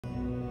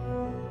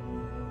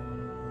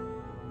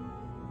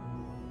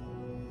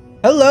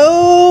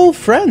Hello,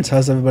 friends.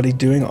 How's everybody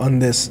doing on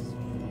this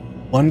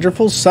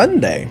wonderful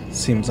Sunday?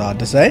 Seems odd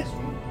to say.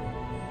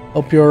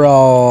 Hope you're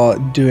all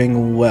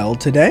doing well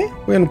today.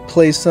 We're gonna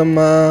play some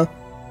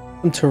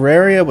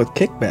Terraria with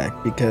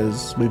Kickback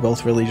because we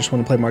both really just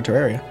want to play more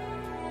Terraria.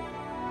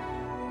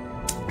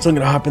 So I'm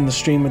gonna hop in the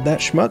stream with that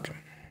schmuck.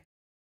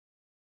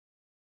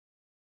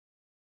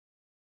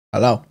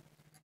 Hello.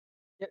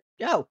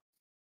 Yo.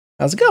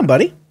 How's it going,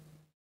 buddy?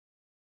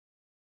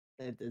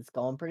 It's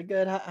going pretty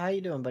good. How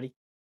you doing, buddy?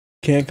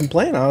 Can't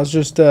complain. I was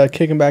just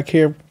kicking back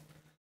here,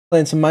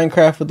 playing some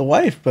Minecraft with the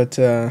wife, but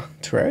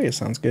Terraria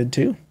sounds good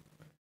too.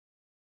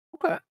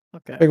 Okay.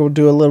 I think we'll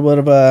do a little bit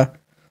of a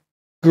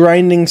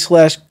grinding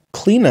 /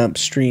 cleanup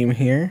stream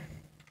here.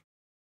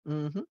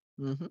 Because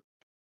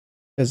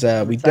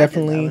we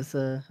definitely.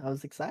 I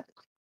was excited.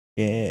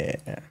 Yeah.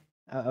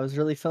 I was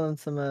really feeling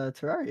some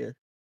Terraria.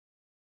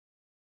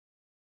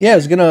 Yeah, I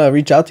was gonna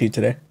reach out to you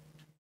today.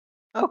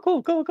 Oh,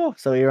 cool.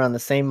 So you're on the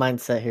same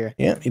mindset here.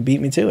 Yeah, you beat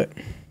me to it.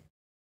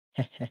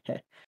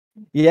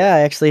 Yeah, I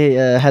actually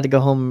had to go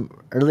home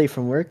early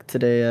from work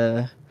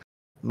today.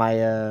 My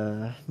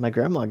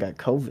grandma got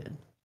COVID.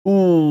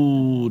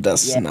 Ooh,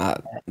 that's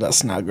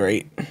not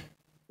great.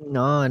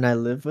 No, and I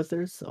live with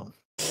her, so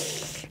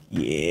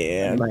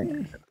yeah,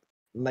 I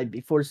might be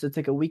forced to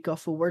take a week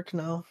off of work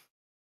now.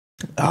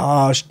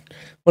 Oh,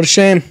 what a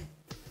shame.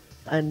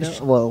 I know.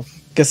 Well,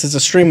 guess it's a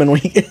streaming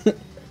week.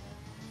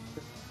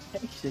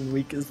 Action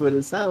week is what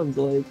it sounds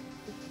like.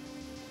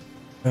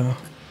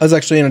 I was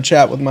actually in a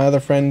chat with my other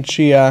friend.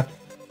 She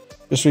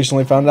just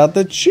recently found out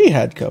that she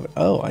had COVID.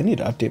 Oh, I need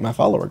to update my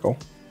follower goal.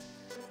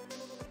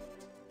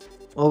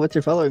 Oh, what's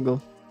your follower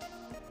goal?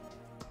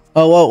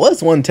 Oh, well, it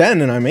was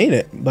 110 and I made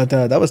it, but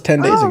that was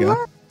 10 days ago.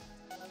 Wow.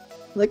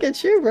 Look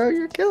at you, bro.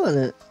 You're killing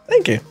it.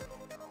 Thank you.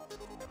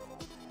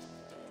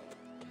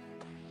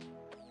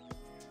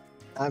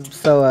 I'm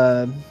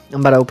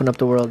about to open up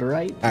the world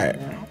right All right.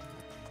 Now.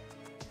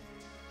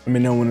 Let me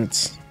know when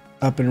it's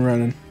up and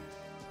running.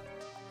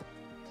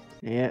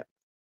 Yeah,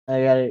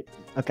 I got it.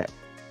 Okay,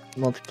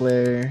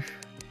 multiplayer.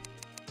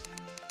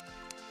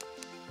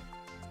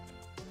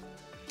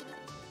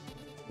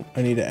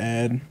 I need to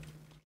add.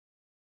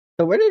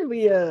 So where did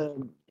we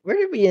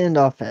end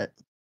off at?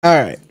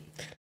 All right.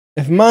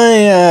 If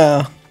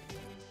my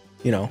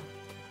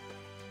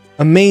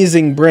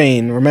amazing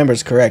brain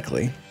remembers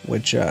correctly,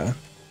 which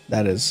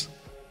that is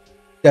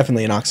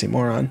definitely an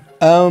oxymoron.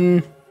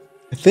 I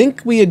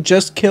think we had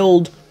just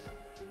killed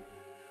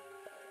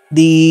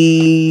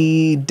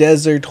the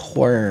desert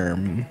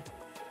worm.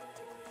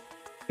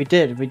 We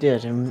did.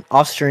 And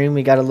off stream,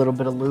 we got a little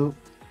bit of loot.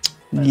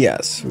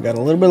 Yes, we got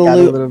a little bit of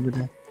loot.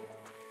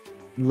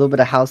 A little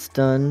bit of house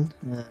done.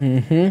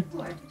 I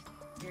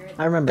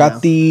remember.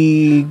 Got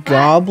the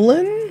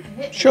goblin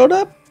showed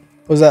up.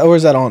 Or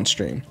was that on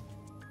stream?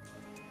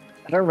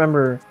 I don't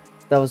remember.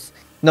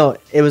 No,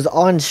 it was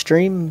on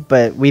stream,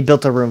 but we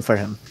built a room for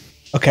him.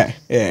 Okay.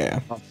 Yeah.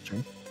 Off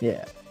stream.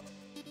 Yeah.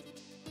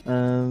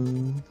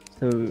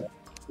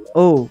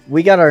 So,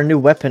 we got our new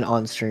weapon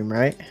on stream,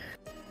 right?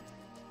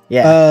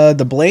 Yeah.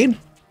 The blade?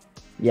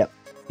 Yep.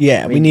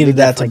 Yeah, we needed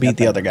that to beat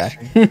the other guy.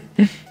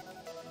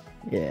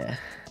 Yeah.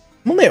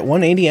 I'm only at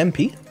 180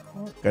 MP.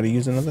 Gotta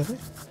use another thing.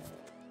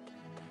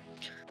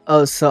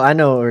 Oh, so I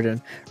know what we're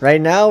doing. Right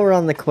now, we're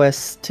on the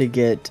quest to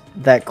get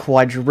that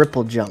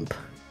quadruple jump.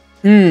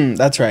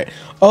 That's right.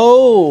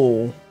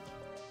 Oh!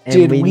 And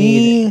did we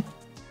need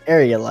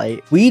area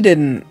light? We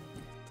didn't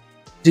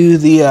do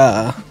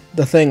the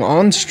thing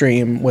on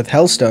stream with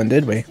Hellstone,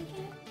 did we?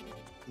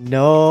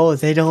 No,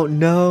 they don't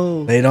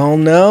know. They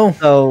don't know.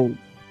 So,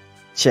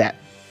 chat.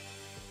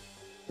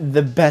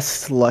 The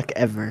best luck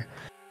ever.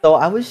 So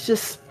I was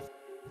just,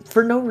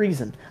 for no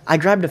reason, I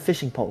grabbed a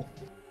fishing pole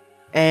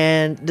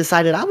and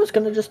decided I was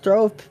gonna just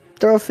throw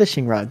a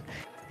fishing rod.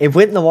 It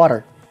went in the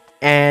water,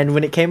 and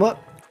when it came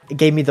up, it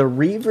gave me the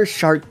Reaver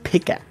Shark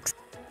pickaxe,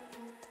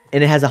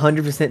 and it has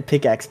 100%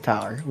 pickaxe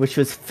power, which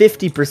was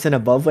 50%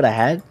 above what I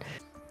had,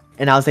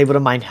 and I was able to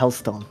mine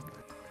Hellstone.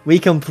 We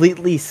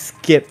completely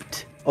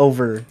skipped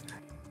over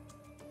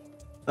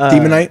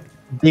Demonite.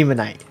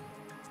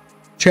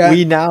 Chat.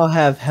 We now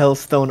have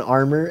Hellstone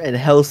armor and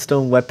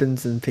Hellstone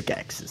weapons and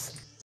pickaxes.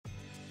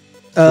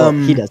 Well,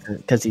 he doesn't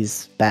because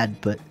he's bad,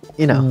 but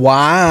you know.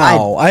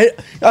 Wow. I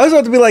was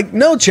about to be like,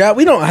 no, chat,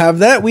 we don't have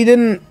that. We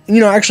didn't,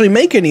 actually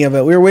make any of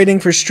it. We were waiting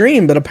for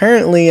stream, but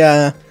apparently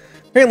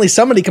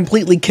somebody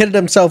completely kitted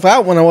himself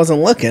out when I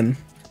wasn't looking.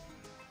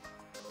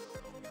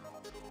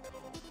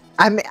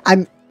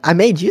 I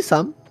made you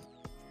some.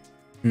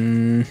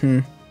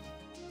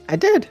 I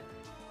did.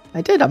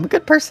 I'm a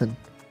good person.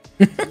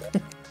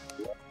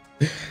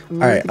 All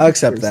right, I'll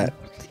accept that.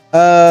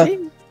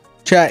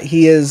 Chat,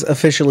 he is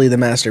officially the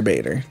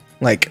masturbator.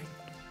 Like,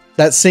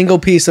 that single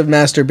piece of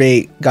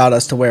masturbate got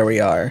us to where we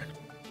are.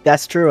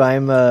 That's true.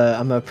 I'm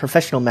a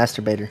professional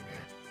masturbator.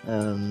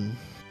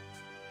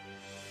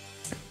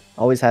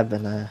 Always have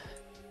been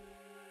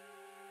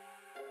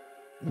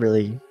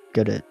really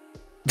good at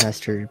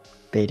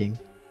masturbating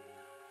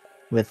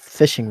with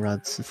fishing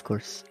rods, of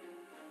course.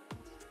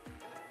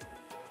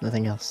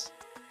 Nothing else.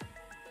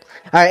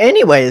 All right.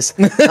 Anyways,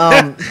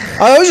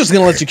 I was just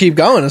gonna let you keep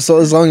going as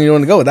long as you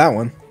want to go with that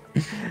one.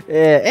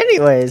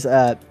 anyways,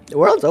 the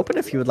world's open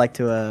if you would like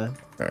to,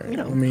 Right,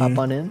 hop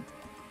on in.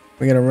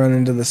 We're gonna run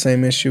into the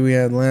same issue we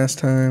had last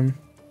time.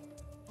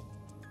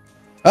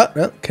 Oh,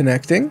 no,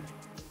 connecting.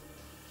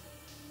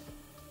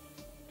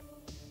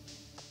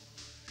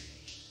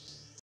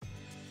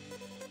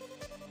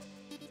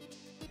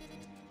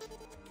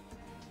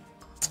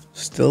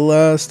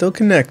 Still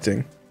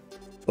connecting.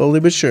 Slowly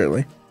but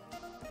surely.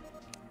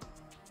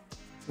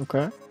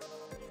 Okay.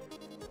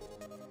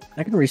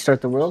 I can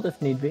restart the world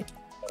if need be.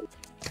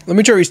 Let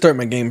me try to restart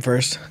my game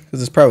first,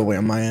 because it's probably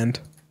on my end.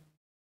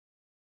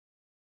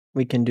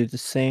 We can do the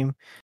same.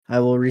 I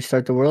will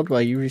restart the world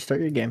while you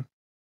restart your game.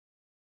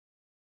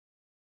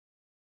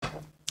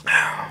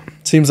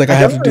 Seems like I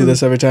have to do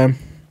this every time.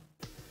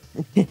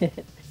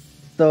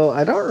 So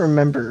I don't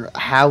remember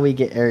how we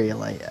get area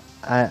light.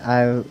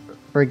 I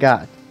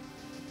forgot.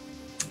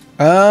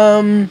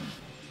 I'm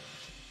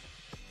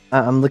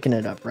looking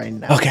it up right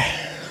now. Okay.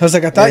 I was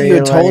like, I thought you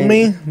had told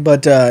me,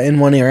 but in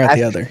one ear, out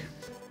the other.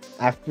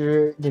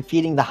 After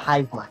defeating the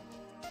hive mind.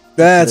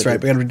 That's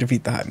right. We gotta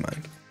defeat the hive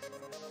mind.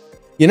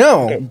 You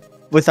know, okay.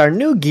 With our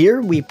new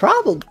gear, we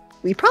probably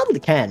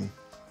can.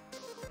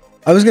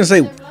 I was gonna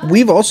say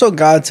we've also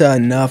got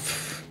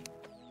enough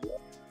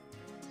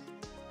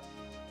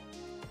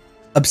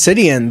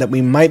obsidian that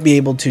we might be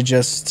able to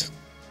just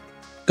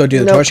go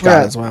do the torch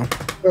god as well.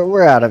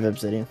 We're out of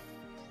obsidian.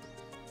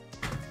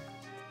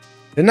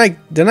 Didn't I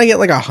get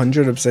like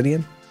 100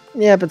 obsidian?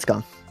 Yeah, but it's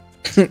gone.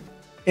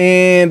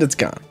 And it's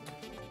gone.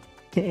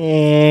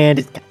 And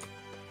it's gone.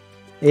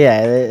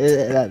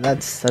 Yeah,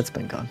 that's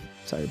been gone.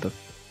 Sorry, but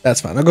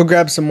that's fine. I'll go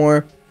grab some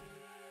more.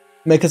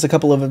 Make us a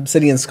couple of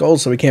obsidian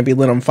skulls so we can't be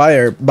lit on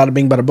fire. Bada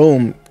bing, bada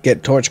boom.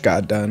 Get torch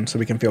god done so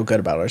we can feel good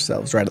about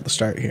ourselves right at the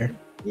start here.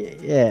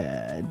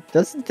 Yeah.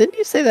 Didn't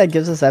you say that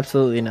gives us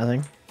absolutely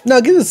nothing? No,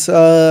 it gives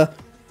us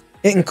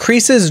it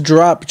increases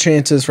drop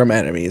chances from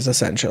enemies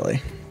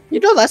essentially. You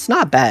know, that's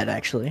not bad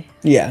actually.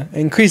 Yeah, it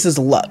increases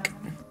luck.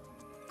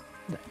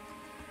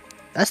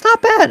 That's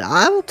not bad.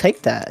 I will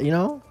take that, you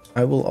know?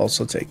 I will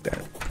also take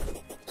that.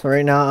 So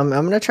right now, I'm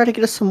going to try to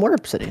get us some more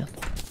obsidian.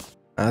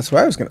 That's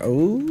why I was going to...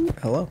 Oh,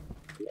 hello.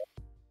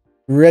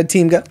 Red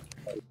team go.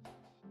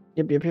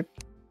 Yep.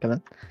 Come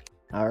on.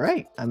 All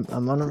right. I'm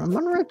on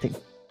a red team.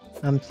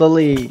 I'm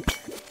slowly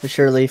but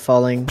surely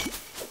falling.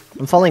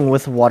 I'm falling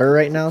with water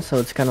right now, so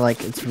it's kind of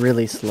like it's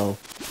really slow.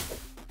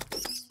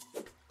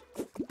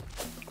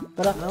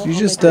 But you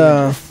just...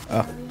 Oh.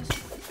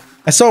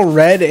 I saw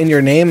red in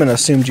your name and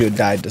assumed you had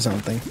died to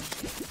something.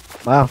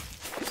 Wow.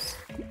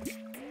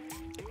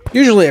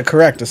 Usually a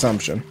correct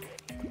assumption.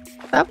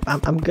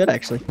 I'm good,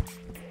 actually.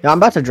 Yeah, I'm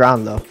about to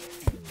drown, though.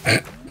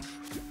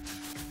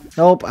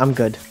 Nope, I'm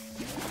good.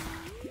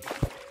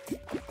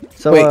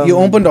 So, wait, you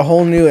opened a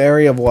whole new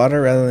area of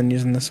water rather than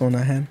using this one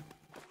I had?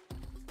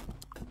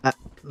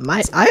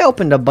 I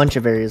opened a bunch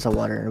of areas of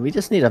water, and we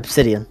just need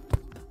obsidian.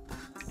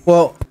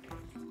 Well,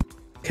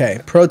 okay,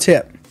 pro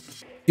tip.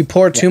 You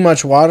pour too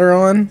much water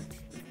on,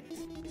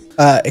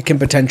 it can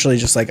potentially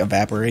just, like,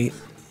 evaporate.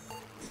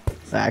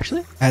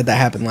 Actually? I had that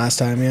happen last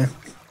time, yeah.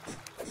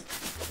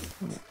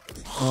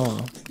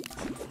 Oh.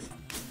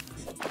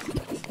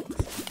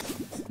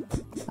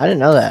 I didn't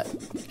know that.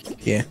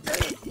 Yeah.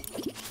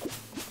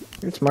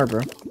 You're smart,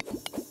 bro.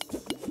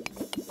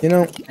 You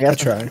know, I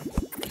try.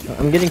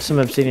 I'm getting some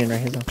obsidian right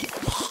here, though.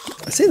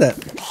 I see that.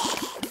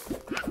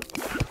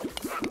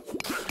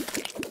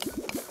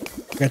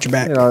 Got your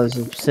back. Look at all this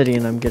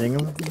obsidian I'm getting.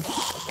 I'm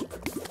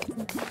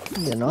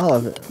getting all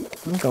of it.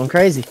 I'm going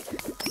crazy.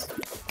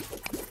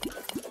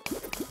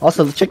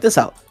 Also, check this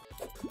out.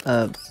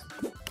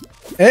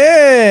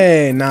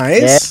 Hey,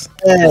 nice.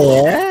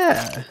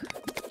 Yeah.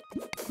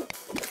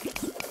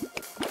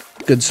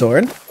 Good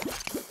sword.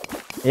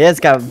 Yeah,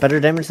 it's got better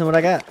damage than what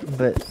I got.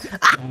 But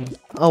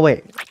oh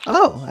wait.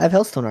 Oh, I have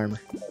hellstone armor.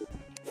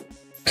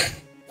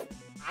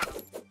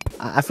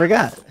 I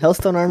forgot.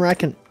 Hellstone armor. I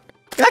can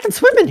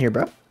swim in here,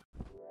 bro.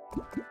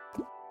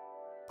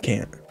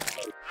 Can't.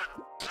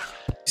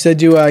 You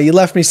said you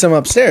left me some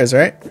upstairs,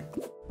 right?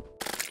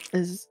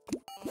 Is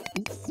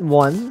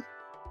one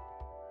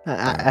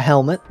a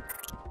helmet?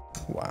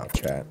 Wow,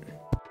 chat.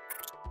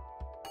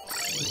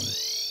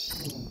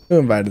 Who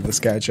invited this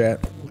guy, chat?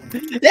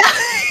 Yeah.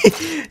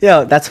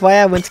 Yo, that's why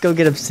I went to go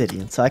get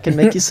obsidian, so I can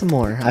make you some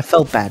more. I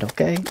felt bad,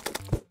 okay?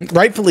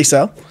 Rightfully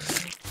so.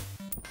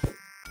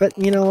 But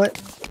you know what?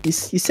 You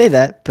say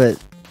that,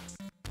 but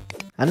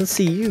I don't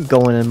see you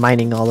going and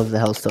mining all of the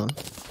hellstone.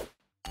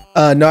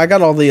 No, I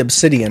got all the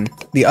obsidian.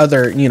 The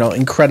other,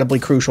 incredibly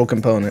crucial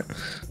component.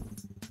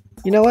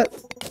 You know what?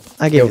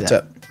 I give you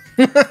that.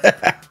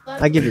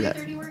 I give you that.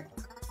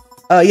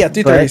 Yeah,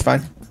 330 is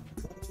fine.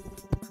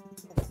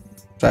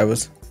 So I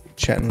was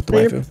chatting with the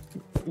waifu.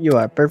 You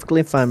are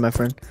perfectly fine, my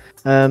friend.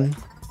 I'm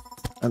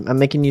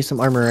making you some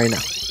armor right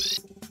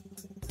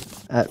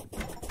now.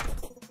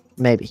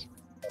 Maybe.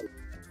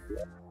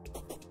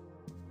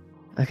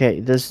 Okay,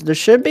 there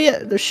should be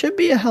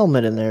a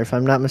helmet in there if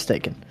I'm not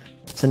mistaken.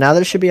 So now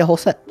there should be a whole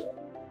set.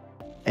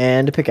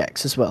 And a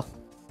pickaxe as well.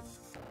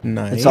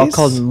 Nice. It's all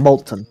called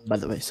Molten, by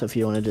the way. So if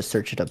you want to just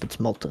search it up, it's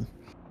Molten.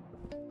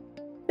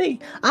 Hey,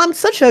 I'm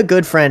such a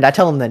good friend. I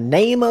tell him the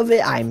name of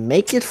it. I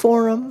make it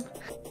for him.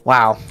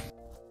 Wow.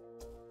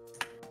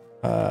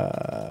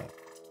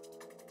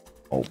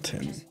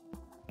 Molten.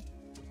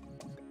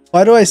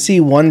 Why do I see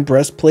one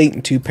breastplate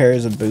and 2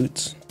 pairs of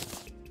boots?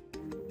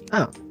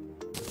 Oh.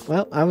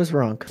 Well, I was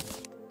wrong.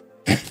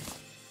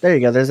 There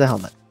you go. There's a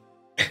helmet.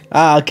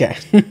 Ah, okay.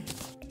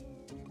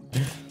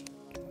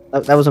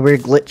 That was a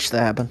weird glitch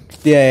that happened.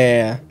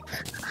 Yeah.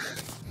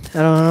 I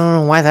don't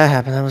know why that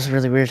happened. That was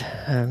really weird.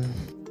 I'm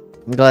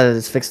glad that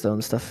it's fixed though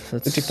and stuff.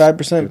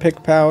 55%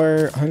 pick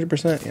power,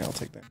 100%. Yeah, I'll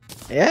take that.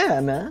 Yeah,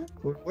 man.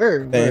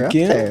 We're up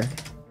you. there.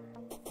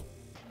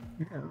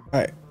 All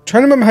right.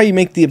 Trying to remember how you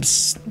make the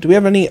do we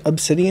have any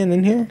obsidian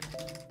in here?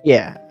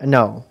 Yeah.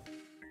 No.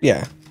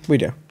 Yeah, we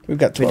do. We've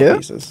got 12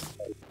 pieces.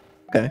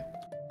 Okay.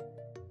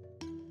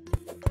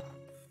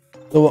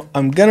 So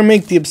I'm gonna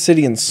make the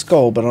obsidian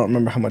skull, but I don't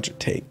remember how much it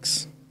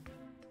takes.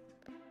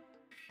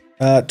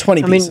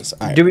 20 pieces.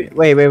 Right. Do we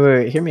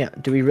wait, hear me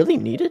out. Do we really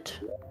need it?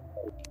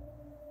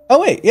 Oh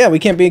wait, yeah, we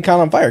can't be caught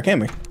on fire,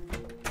 can we?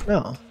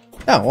 No.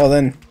 Oh, well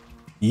then,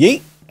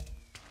 yeet.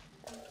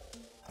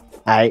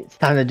 Alright,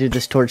 time to do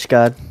this torch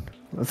god.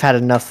 We've had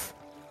enough.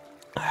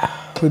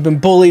 We've been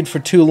bullied for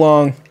too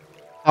long.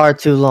 Far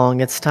too long.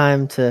 It's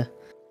time to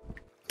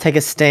take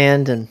a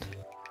stand and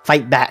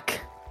fight back.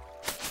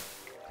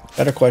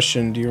 Better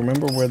question, do you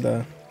remember where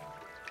the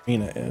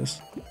arena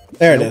is?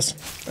 There it is.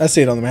 I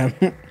see it on the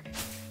map.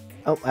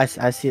 Oh, I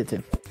see it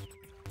too.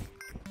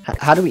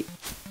 How do we...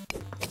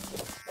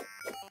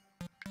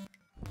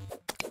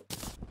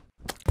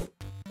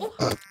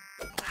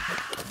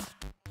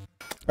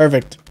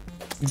 Perfect.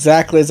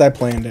 Exactly as I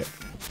planned it.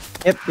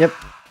 Yep.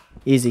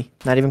 Easy.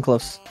 Not even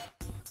close.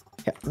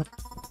 Yep.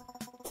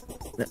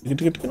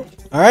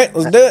 Alright,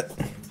 let's do it.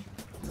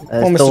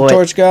 Oh, Mr.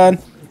 Torch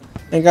God.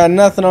 Ain't got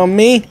nothing on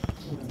me.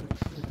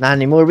 Not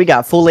anymore. We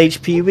got full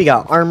HP. We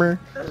got armor.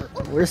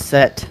 We're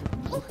set.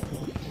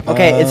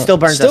 Okay, it still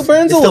burns us. Still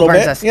burns a little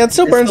bit. Yeah, it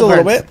still burns a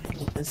little bit.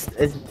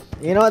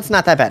 You know, it's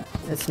not that bad.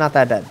 It's not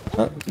that bad.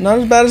 Not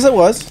as bad as it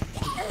was.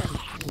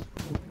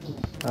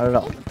 Not at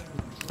all.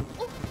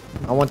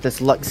 I want this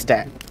luck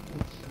stat.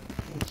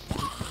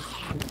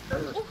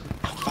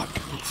 Fuck.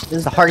 This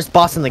is the hardest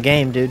boss in the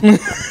game, dude.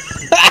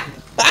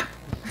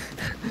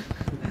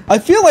 I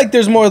feel like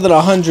there's more than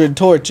 100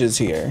 torches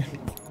here.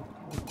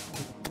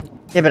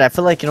 Yeah, but I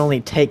feel like it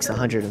only takes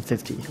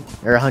 150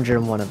 or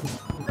 101 of them.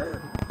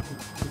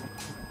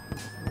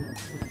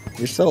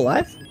 You're still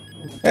alive?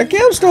 Heck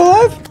yeah, I'm still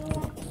alive.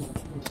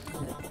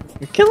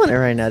 You're killing it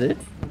right now, dude.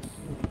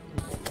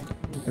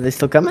 Are they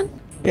still coming?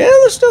 Yeah,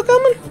 they're still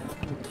coming.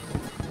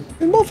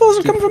 These motherfuckers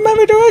are coming from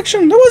every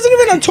direction. There wasn't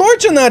even a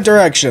torch in that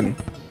direction.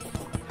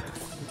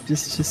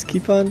 Just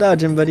keep on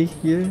dodging, buddy.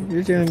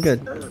 You're doing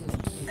good.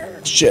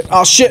 Shit!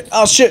 Oh shit!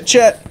 Oh shit!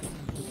 Chat.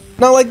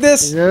 Not like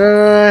this.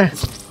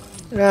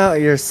 No,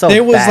 you're so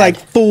There was bad. like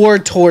 4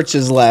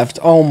 torches left.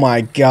 Oh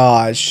my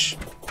gosh.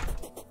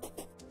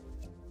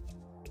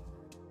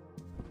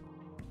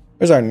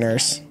 Where's our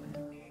nurse?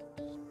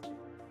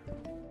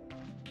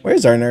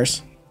 Where's our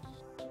nurse?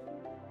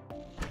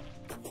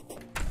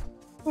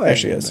 There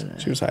she is.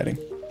 She was hiding.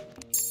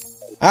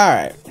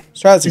 Alright. Let's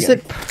try this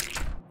again.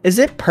 Is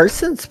it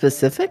person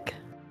specific?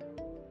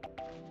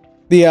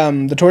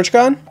 The torch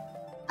gone?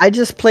 I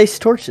just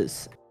placed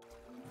torches.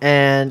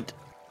 And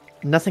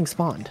nothing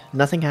spawned.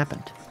 Nothing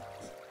happened.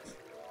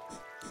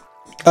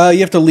 You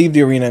have to leave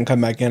the arena and come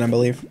back in, I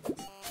believe.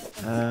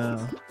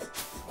 Well,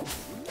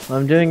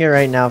 I'm doing it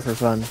right now for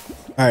fun.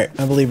 Alright,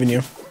 I believe in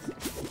you.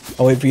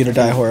 I'll wait for you to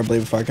die horribly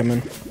before I come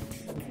in.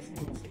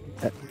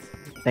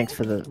 Thanks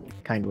for the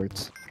kind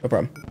words. No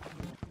problem.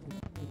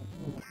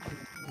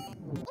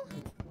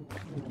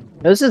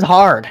 This is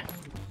hard.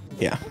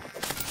 Yeah.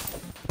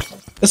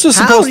 This was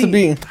supposed to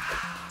be...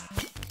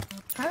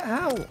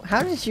 How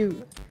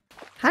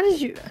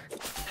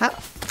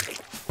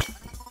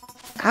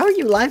are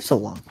you alive so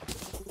long?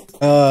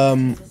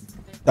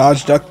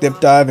 Dodge, duck, dip,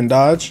 dive, and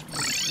dodge.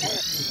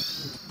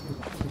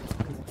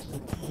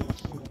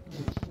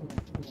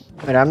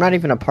 Wait, I'm not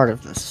even a part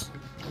of this.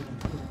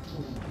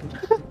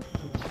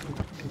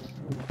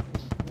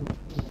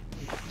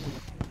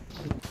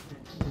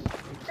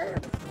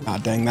 Ah,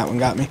 dang, that one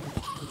got me.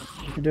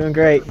 You're doing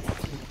great.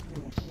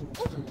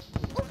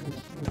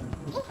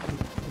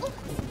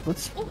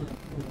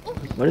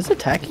 What is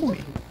attacking me?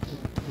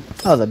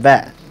 Oh, the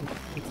bat.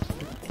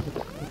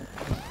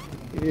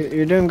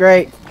 You're doing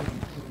great.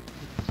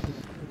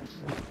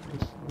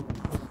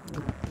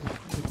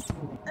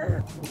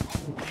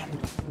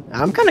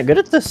 I'm kind of good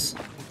at this.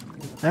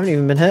 I haven't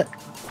even been hit.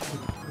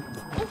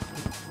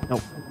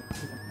 Nope.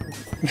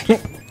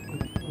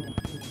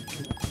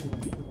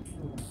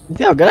 You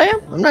see how good I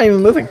am? I'm not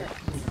even moving.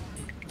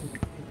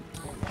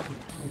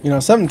 You know,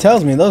 something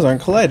tells me those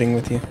aren't colliding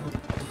with you.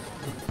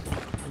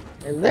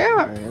 They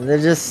are.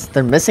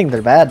 They're missing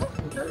their bad.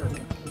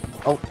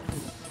 Oh.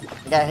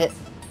 I got hit.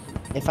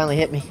 They finally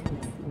hit me.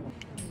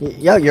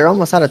 Yo, you're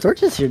almost out of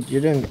torches. You're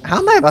doing. How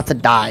am I about to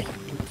die?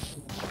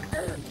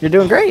 You're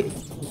doing great.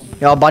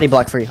 Yo, I'll body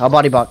block for you. I'll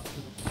body block.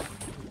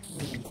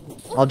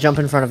 I'll jump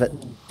in front of it.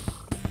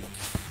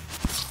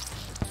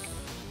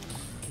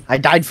 I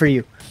died for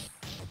you.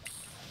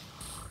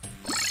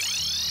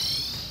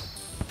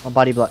 I'll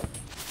body block.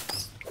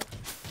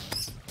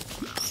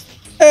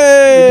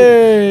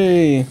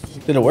 Hey!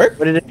 Did it work?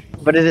 What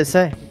did it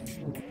say?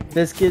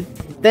 Biscuit.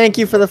 Thank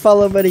you for the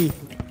follow, buddy.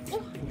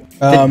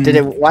 Did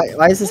it?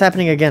 Why is this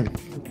happening again?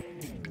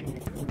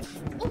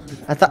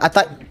 I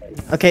thought.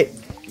 Okay.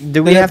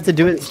 Do we have to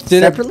do it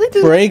separately?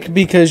 Did it break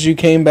because you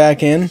came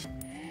back in?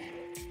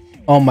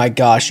 Oh my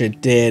gosh,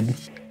 it did.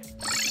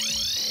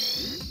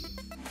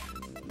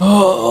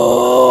 Oh,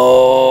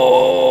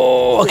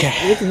 okay.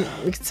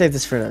 We can save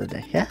this for another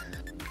day, yeah?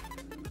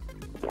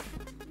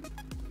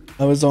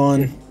 I was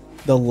on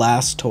the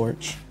last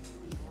torch.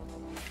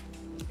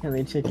 Can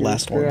we check The your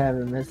last Whisper? one. I have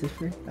a message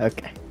for you.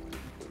 Okay.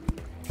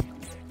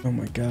 Oh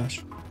my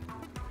gosh.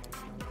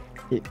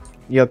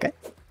 You okay?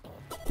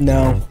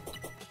 No.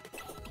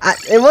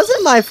 It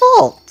wasn't my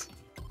fault.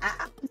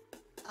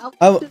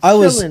 I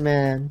was chilling,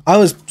 man. I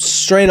was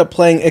straight up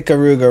playing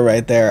Ikaruga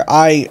right there.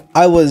 I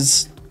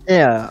was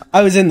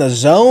in the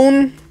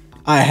zone.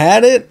 I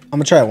had it. I'm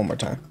gonna try it one more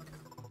time.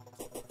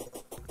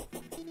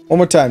 One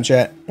more time,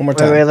 chat. One more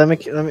time. Wait, let me.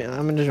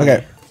 I'm gonna join.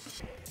 Okay.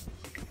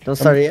 Don't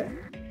start it yet.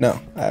 No,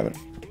 I haven't.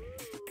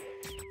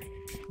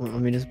 Let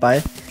me just buy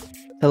a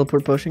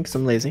teleport potion because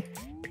I'm lazy.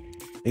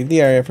 Leave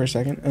the area for a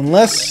second.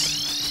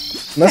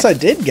 Unless I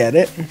did get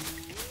it.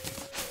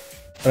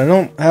 But I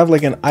don't have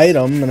like an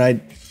item and I...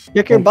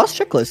 Check your boss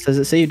checklist. Does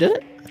it say you did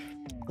it?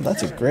 Well,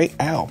 that's a great...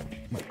 Ow.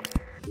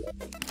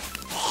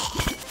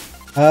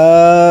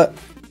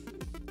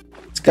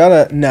 It's got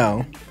a...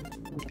 No.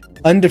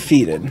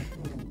 Undefeated.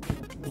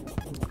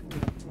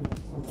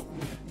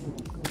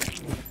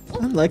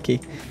 Unlucky.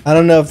 I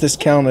don't know if this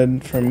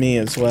counted for me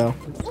as well.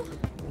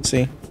 Let's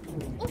see.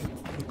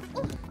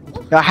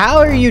 Now, how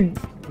are you...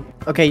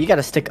 Okay, you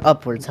gotta stick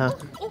upwards, huh?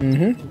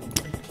 Mm-hmm.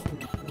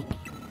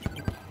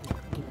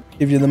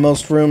 Give you the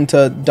most room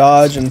to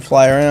dodge and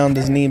fly around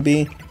as need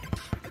be.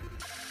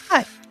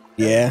 Hi.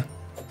 Yeah.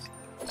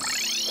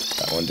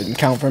 That one didn't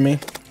count for me.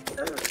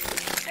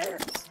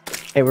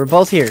 Hey, we're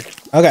both here.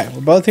 Okay,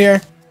 we're both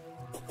here.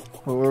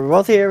 We're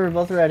both here. We're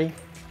both ready.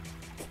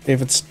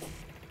 If it's...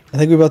 I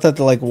think we both have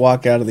to like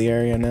walk out of the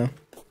area now.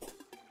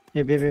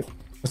 Yep.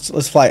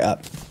 Let's fly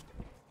up.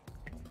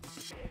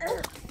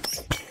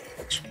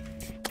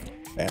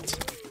 Bats.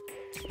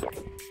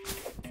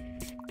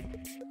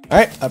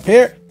 Alright, up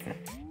here.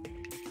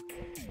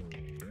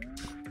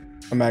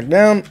 Come back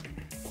down.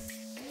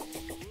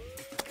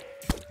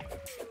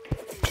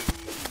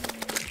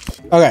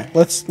 Okay,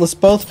 let's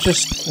both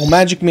just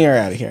magic mirror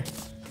out of here.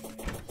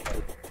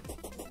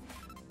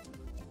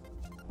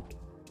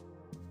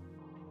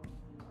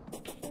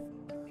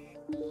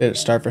 Did it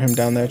start for him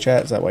down there,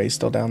 chat? Is that why he's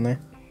still down there?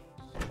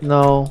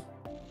 No.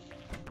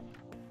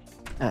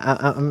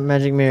 I'm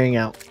magic mirroring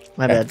out.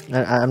 My bad.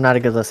 I'm not a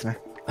good listener.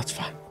 That's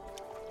fine.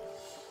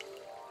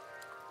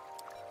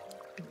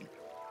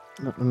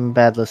 I'm a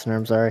bad listener.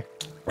 I'm sorry.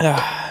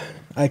 I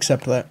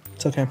accept that.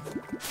 It's okay.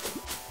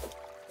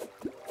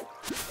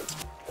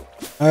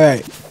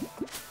 Alright.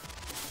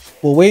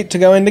 We'll wait to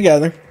go in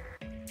together.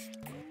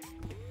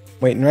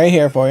 Waiting right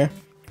here for you.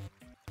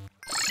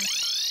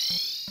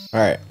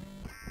 Alright.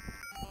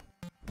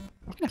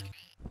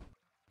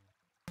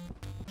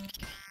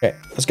 Okay,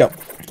 let's go.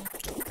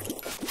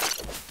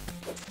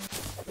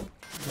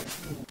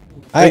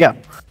 There we go.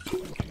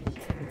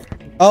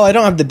 Oh, I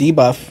don't have the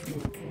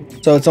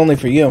debuff, so it's only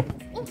for you.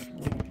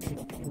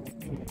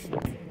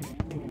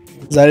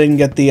 Cause I didn't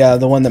get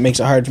the one that makes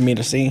it hard for me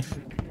to see.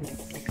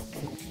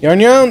 You're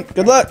on your own.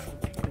 Good luck.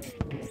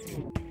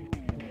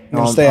 I'm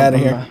gonna stay out of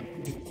here.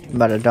 I'm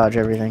about to dodge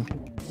everything.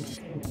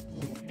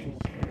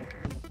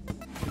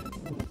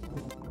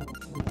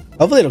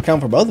 Hopefully it'll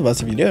count for both of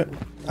us if you do it.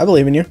 I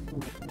believe in you.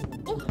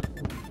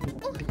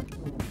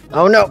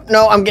 Oh no,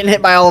 I'm getting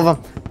hit by all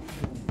of them.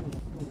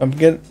 Don't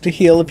forget to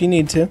heal if you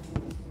need to.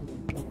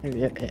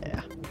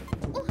 Yeah.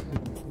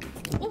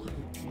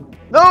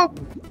 No!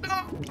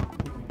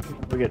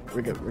 We're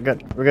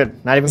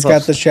good. Not even He's close.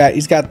 got this, chat.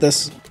 He's got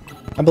this.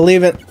 I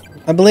believe it.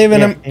 I believe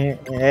in him.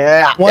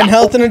 Yeah. One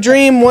health in a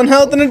dream. One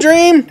health in a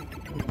dream.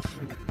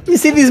 You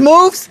see these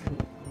moves?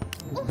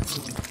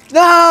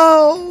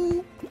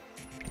 No!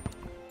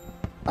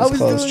 I was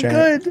doing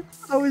good.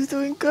 I was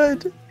doing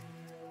good.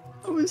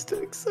 I was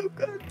doing so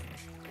good.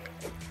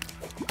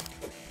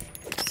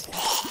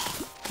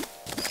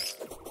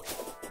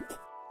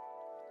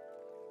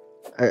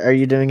 Are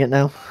you doing it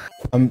now?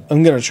 I'm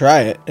gonna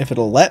try it if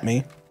it'll let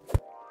me.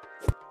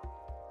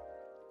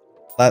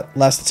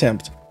 Last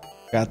attempt.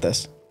 Got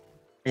this.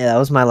 Yeah, that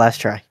was my last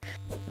try.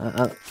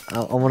 I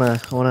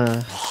wanna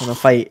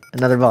fight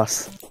another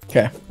boss.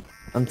 Okay.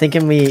 I'm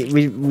thinking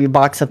we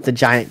box up the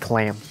giant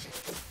clam.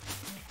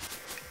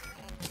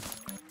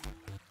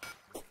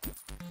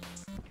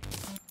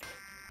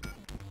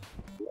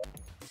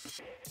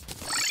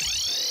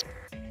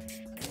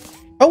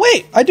 Oh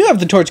wait, I do have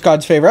the Torch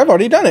God's favor. I've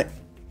already done it.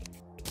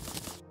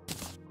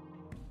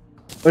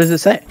 What does it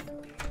say?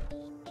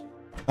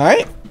 All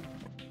right.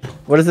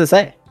 What does it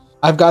say?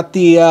 I've got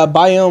the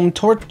biome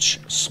torch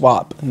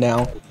swap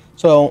now.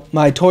 So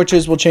my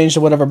torches will change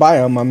to whatever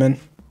biome I'm in.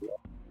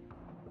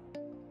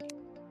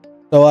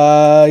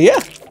 So, yeah.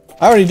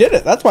 I already did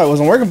it. That's why it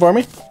wasn't working for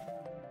me.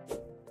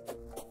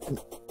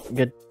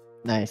 Good.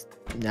 Nice.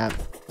 Yeah,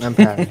 I'm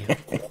proud of you.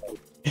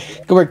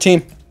 Good work,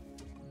 team.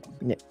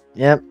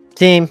 Yep.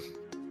 Team.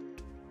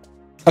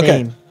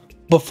 Okay. Team.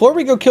 Before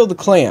we go kill the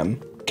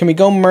clam, can we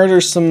go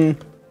murder some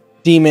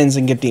demons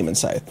and get Demon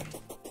Scythe?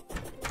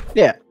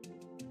 Yeah.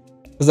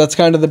 Because that's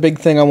kind of the big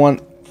thing I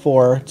want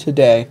for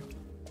today.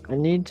 I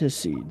need to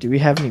see. Do we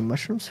have any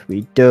mushrooms?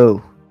 We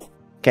do.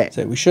 Okay.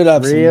 So we should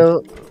have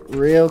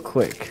real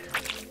quick.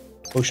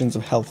 Potions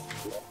of health.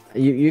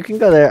 You can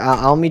go there.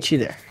 I'll meet you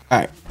there. All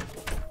right.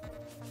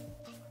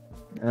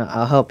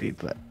 I'll help you,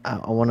 but I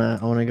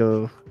wanna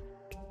go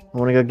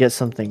get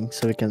something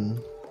so we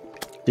can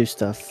do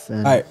stuff.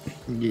 And all right.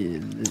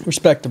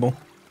 Respectable.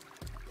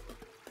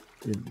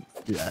 Do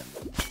that.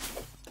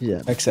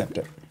 Yeah. Accept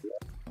it.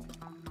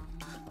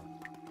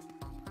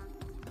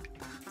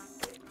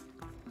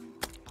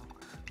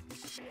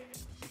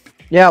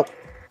 Yo.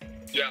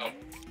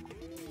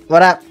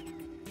 What up?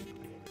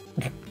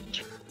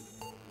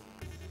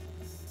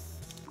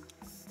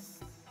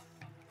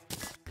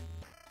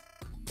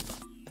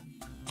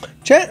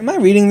 Chat, am I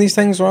reading these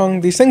things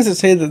wrong? These things that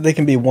say that they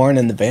can be worn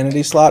in the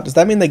vanity slot, does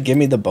that mean they give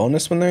me the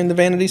bonus when they're in the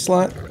vanity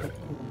slot?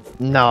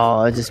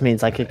 No, it just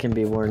means like it can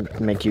be worn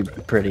to make you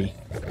pretty.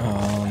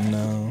 Oh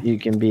no. You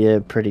can be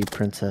a pretty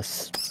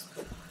princess.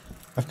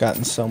 I've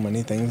gotten so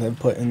many things I've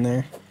put in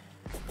there.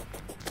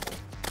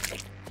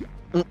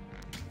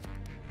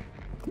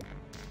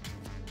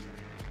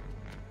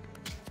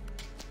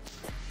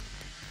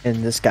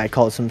 And this guy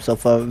calls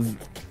himself a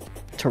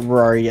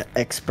Terraria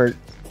expert.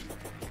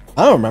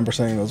 I don't remember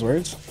saying those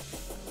words.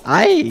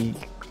 I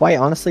quite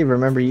honestly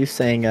remember you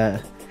saying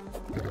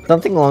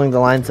something along the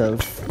lines of,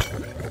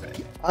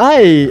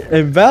 I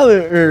am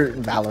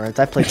Valorant.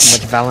 I play too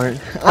much Valorant.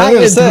 I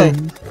was gonna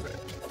say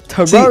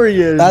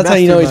Terraria. That's how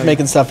you know he's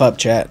making stuff up,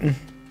 chat.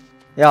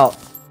 Yo,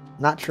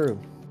 not true.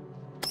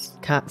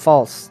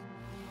 False.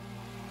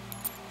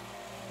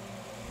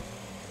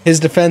 His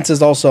defense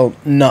is also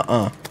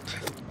nuh-uh.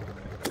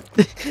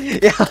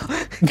 Yeah.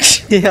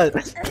 Yeah.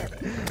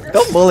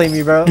 Don't bully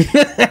me, bro.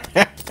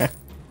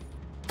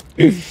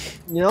 You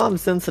know I'm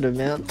sensitive,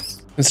 man.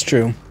 It's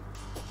true.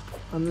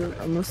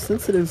 I'm a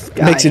sensitive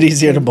guy. Makes it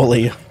easier to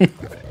bully you.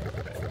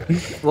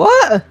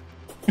 What?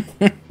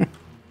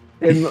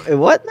 In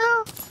what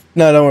now?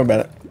 No, don't worry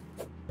about it.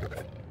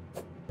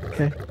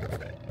 Okay.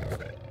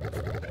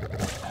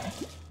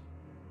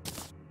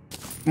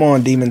 Come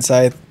on, Demon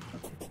Scythe.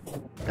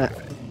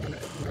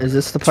 Is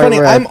this the It's part funny,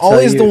 where I'm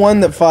always you... the one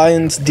that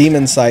finds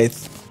Demon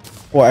Scythe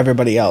for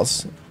everybody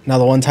else. Now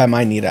the one time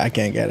I need it, I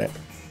can't get it.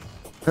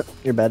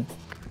 You're bad.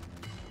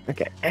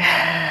 Okay.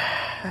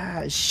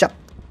 Shop.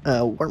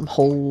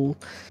 Wormhole.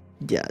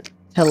 Yeah.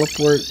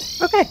 Teleport.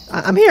 Okay.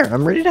 I'm here.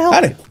 I'm ready to help.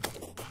 Howdy.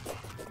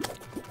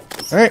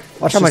 Alright.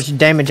 Watch how much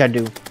damage I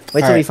do. Wait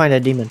till we Alright. find a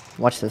demon.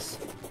 Watch this.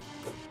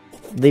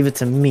 Leave it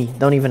to me.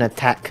 Don't even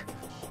attack.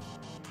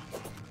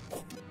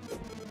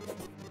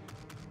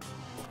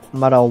 I'm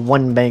about to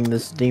one bang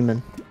this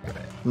demon.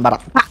 I'm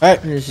about to...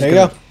 Alright, there you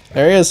go.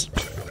 There he is.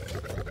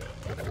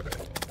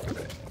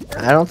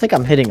 I don't think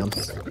I'm hitting him.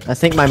 I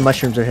think my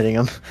mushrooms are hitting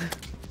him.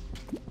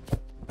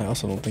 I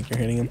also don't think you're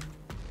hitting him.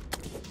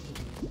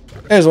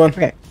 There's one.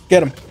 Okay.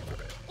 Get him.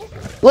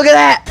 Look at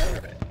that!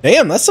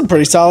 Damn, that's some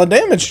pretty solid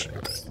damage.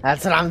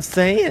 That's what I'm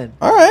saying.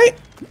 Alright.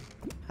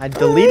 I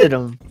deleted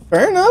him.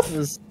 Fair enough. It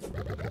was...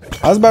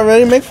 I was about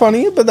ready to make fun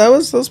of you, but that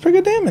was pretty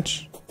good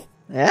damage.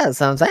 Yeah, that's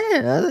what I'm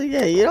saying.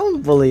 Yeah, you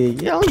don't bully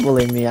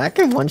me. I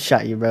can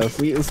one-shot you, bro.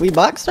 If we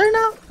boxed right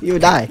now, you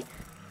would die.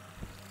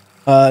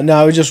 No,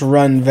 I would just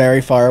run very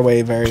far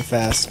away very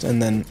fast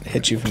and then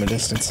hit you from a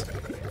distance.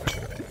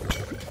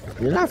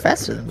 You're not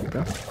faster than me,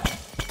 bro.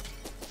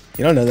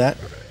 You don't know that.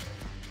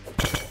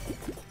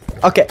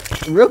 Okay,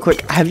 real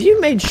quick, have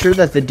you made sure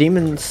that the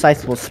demon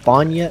scythe will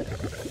spawn yet?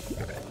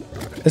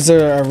 Is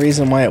there a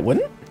reason why it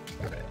wouldn't?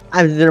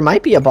 There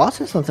might be a boss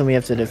or something we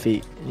have to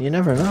defeat. You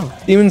never know.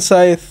 Demon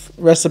Scythe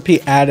recipe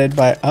added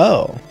by...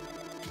 Oh.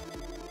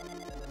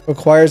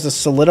 Requires a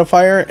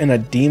solidifier and a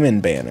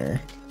demon banner.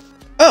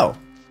 Oh.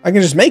 I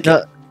can just make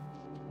it.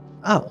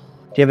 Oh.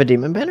 Do you have a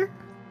demon banner?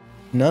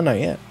 No, not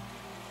yet.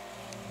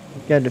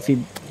 You gotta defeat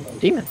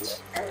demons.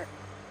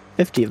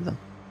 50 of them.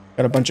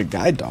 Got a bunch of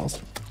guide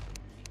dolls.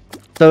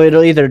 So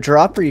it'll either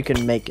drop or you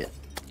can make it.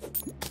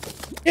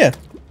 Yeah.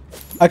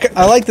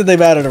 I like that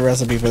they've added a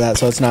recipe for that,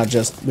 so it's not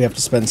just we have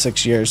to spend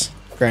 6 years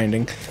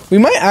grinding. We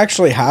might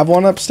actually have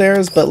one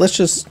upstairs, but let's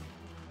just...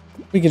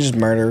 We can just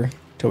murder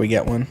till we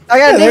get one. I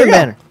got a demon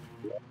banner.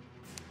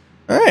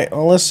 Alright,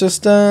 well let's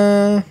just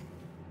and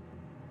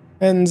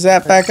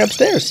zap back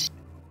upstairs.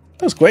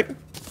 That was quick.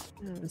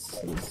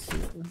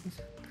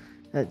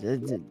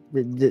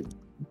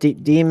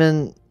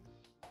 Demon...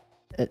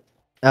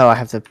 Oh, I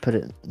have to put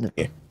it.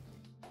 Yeah.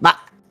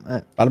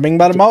 Bada bing,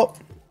 bada boom.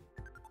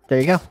 There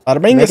you go. Bada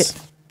bingus.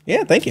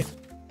 Yeah, thank you.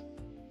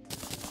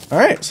 All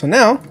right, so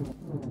now.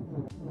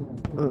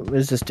 What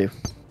does this do?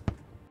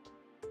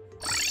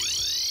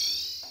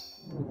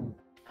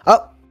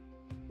 Oh.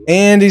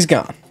 And he's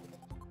gone.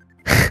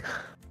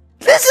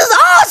 This is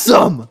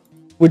awesome!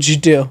 What'd you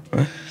do?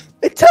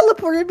 It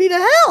teleported me to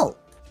hell.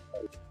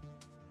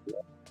 Did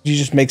you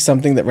just make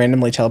something that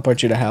randomly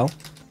teleports you to hell?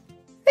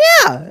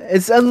 Yeah,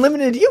 it's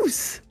unlimited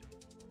use.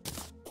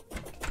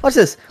 Watch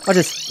this. Watch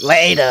this.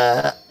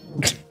 Later.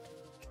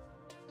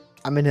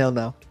 I'm in hell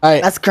now. All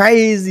right. That's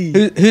crazy.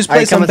 Who's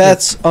played some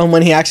bets on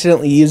when he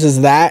accidentally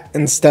uses that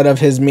instead of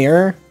his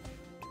mirror?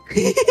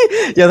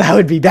 Yeah, that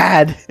would be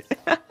bad.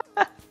 All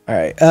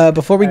right.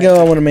 Before we go,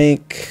 I want to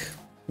make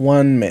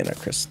 1 mana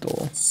crystal.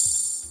 All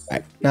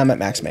right. Now I'm at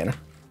max mana.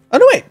 Oh,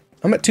 no, wait.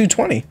 I'm at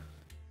 220.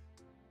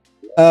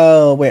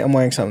 Oh, wait. I'm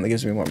wearing something that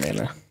gives me more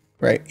mana.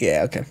 Right.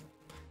 Yeah, okay.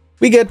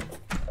 We good.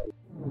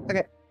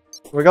 Okay.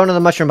 We're going to the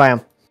mushroom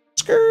biome.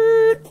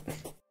 Skirt.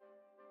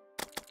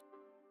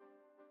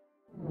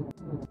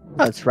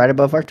 Oh, it's right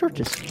above our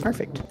torches.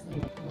 Perfect.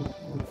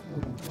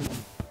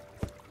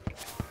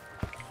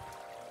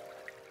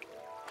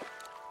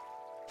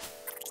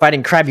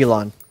 Fighting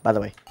Crabulon, by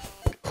the way.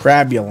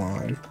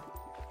 Crabulon.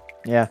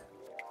 Yeah.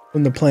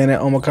 From the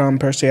planet Omicron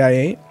Persei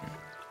 8.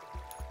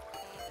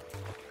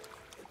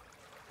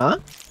 Huh?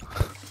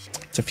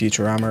 It's a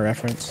Futurama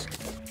reference.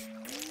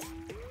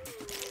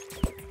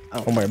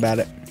 Oh. Don't worry about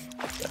it.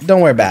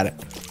 Don't worry about it.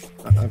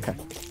 Okay.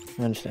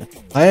 I understand.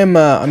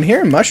 I'm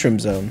here in Mushroom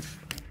Zone.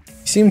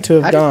 You seem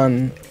to have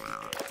gone.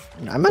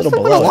 I must have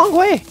went a long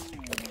way.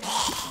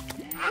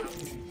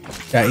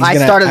 Yeah, I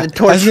started the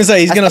torch. I was gonna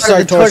say he's gonna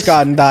start Torch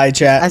God and die,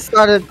 chat. I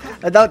started.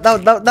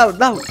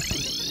 No.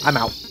 I'm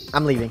out.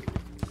 I'm leaving.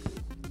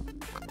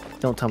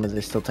 Don't tell me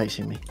they're still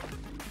chasing me.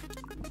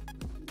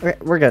 Okay,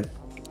 we're good.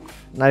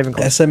 Not even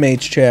close.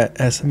 SMH, chat.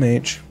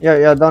 SMH.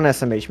 Yo, don't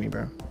SMH me,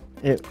 bro.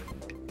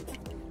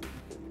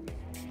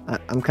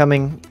 I'm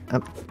coming.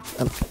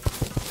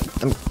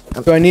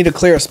 Do I need to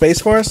clear a space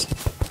for us?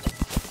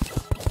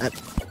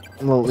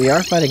 Well, we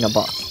are fighting a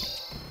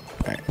boss.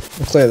 Alright,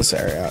 we'll clear this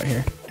area out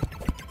here.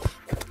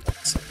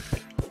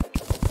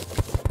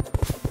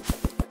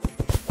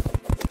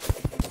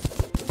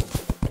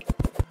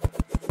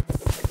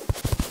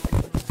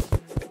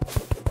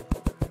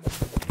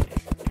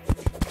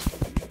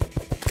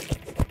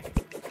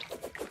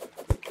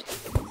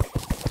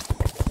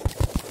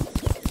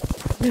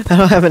 I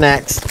don't have an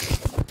axe.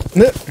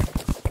 Nope.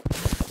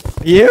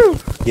 You?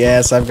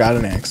 Yes, I've got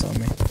an axe on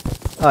me.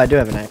 Oh, I do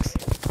have an axe.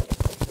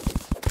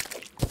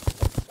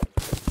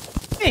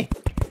 Hey.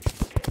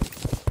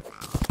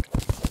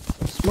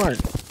 Smart.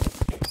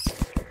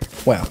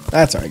 Well,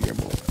 that's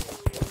arguable.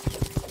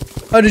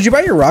 Oh, did you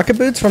buy your rocket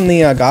boots from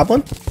the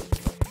goblin?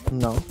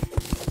 No.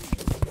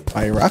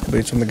 Buy your rocket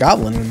boots from the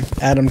goblin and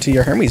add them to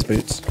your Hermes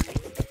boots.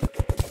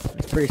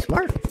 It's pretty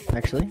smart,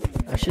 actually.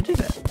 I should do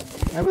that.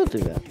 I will do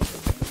that.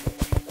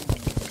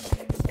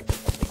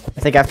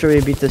 I think after we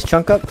beat this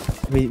chunk up,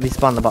 we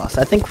spawn the boss.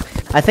 I think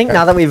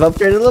now that we've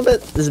upgraded a little bit,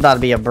 this is about to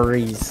be a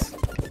breeze.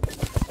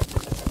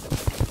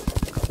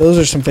 Those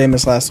are some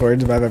famous last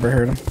words if I've ever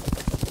heard them.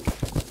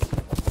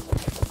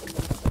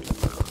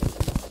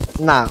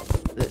 Nah,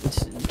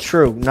 it's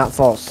true, not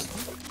false.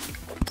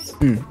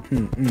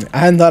 I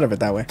hadn't thought of it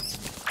that way.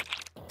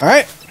 All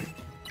right.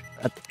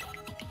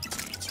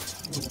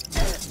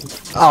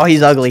 Oh,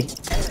 he's ugly.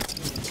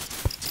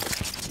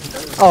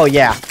 Oh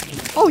yeah.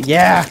 Oh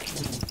yeah.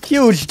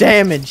 Huge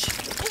damage.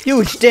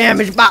 Huge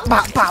damage. Bop,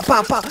 bop, bop,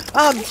 bop, bop.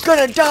 I'm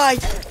gonna die. I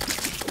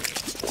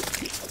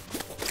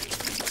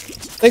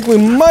think we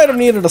might have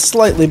needed a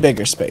slightly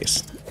bigger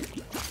space.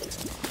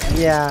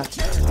 Yeah.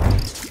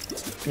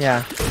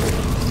 Yeah.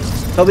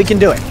 But we can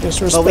do it.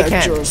 Disrespect but we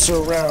can. your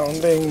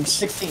surroundings.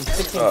 16.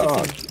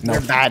 No.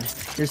 You're bad.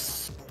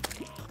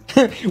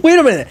 Wait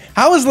a minute.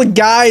 How is the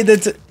guy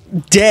that's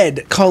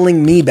dead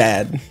calling me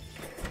bad?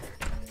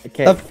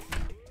 Okay.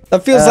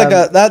 That feels like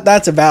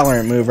that's a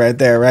Valorant move right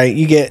there, right?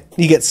 You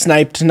get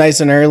sniped nice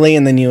and early,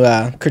 and then you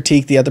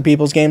critique the other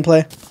people's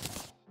gameplay.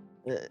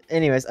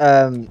 Anyways,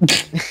 I'm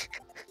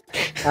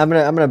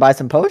gonna buy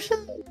some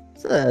potions,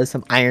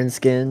 some iron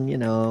skin, you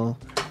know,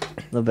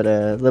 a little bit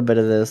of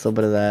this, a little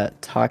bit of that.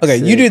 Toxic.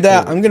 Okay, you do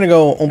that. I'm gonna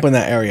go open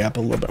that area up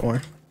a little bit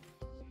more.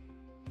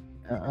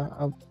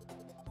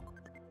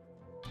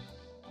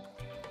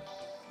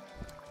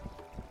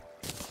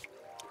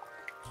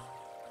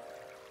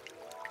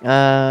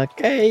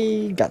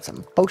 Okay, got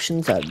some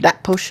potions,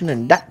 that potion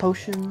and that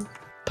potion.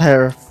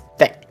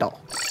 Perfecto.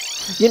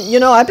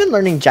 You know, I've been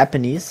learning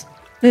Japanese,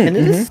 and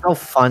it is so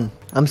fun.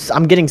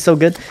 I'm getting so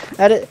good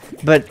at it,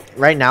 but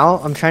right now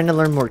I'm trying to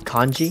learn more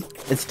kanji.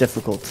 It's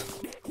difficult.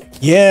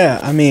 Yeah,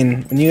 I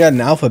mean, when you got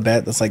an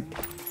alphabet that's like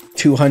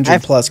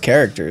 200 plus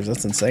characters,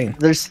 that's insane.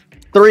 There's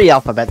 3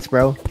 alphabets,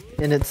 bro,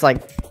 and it's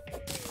like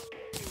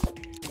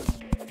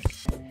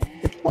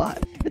it's a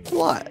lot. It's a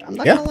lot. I'm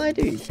not gonna lie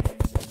to you.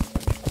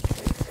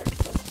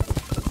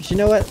 But you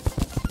know what?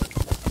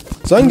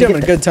 As long as you're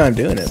having a good time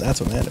doing it,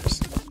 that's what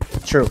matters.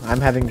 True, I'm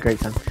having a great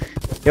time.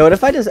 Yo, what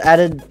if I just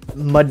added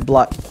mud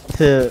block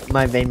to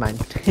my vein mine?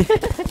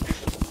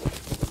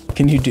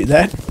 Can you do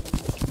that?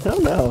 I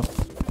don't know.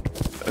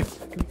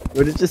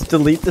 Would it just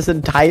delete this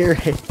entire...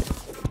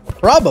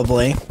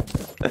 Probably.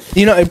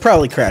 You know, it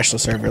probably crashed the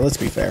server, let's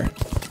be fair.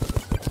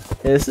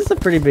 Yeah, this is a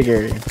pretty big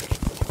area.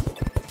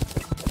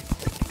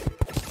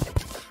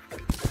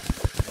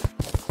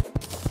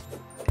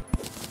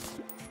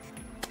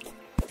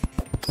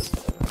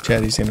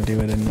 Chatty's gonna do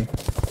it, isn't he?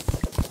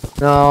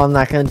 No, I'm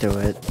not gonna do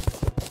it.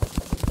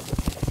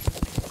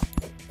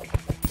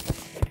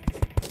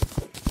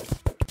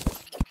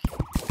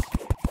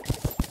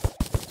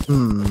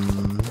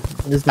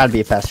 There's gotta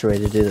be a faster way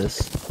to do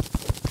this.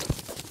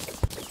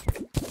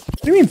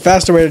 What do you mean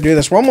faster way to do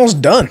this? We're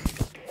almost done.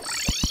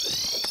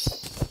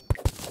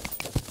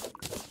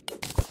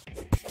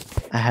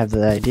 I have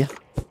the idea.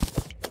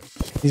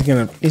 He's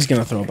gonna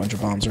throw a bunch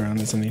of bombs around,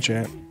 isn't he,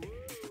 chat?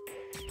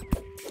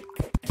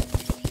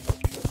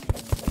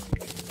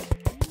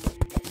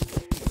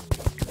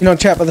 You know,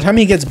 chat, by the time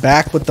he gets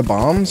back with the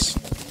bombs,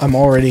 I'm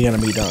already gonna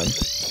be done.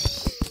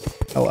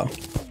 Hello.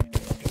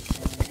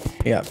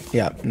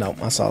 Yep, no,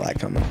 I saw that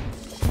coming.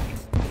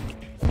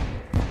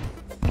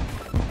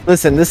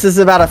 Listen, this is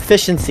about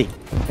efficiency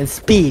and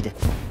speed.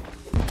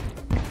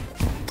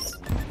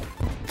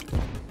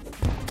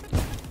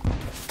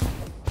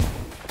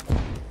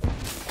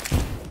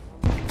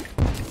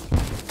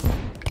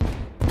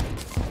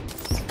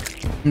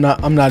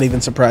 I'm not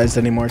even surprised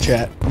anymore,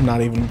 chat. I'm not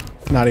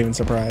even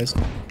surprised.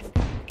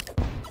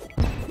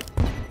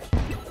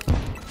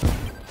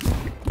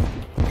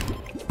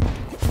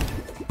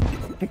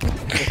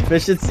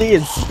 Efficiency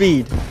and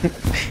speed.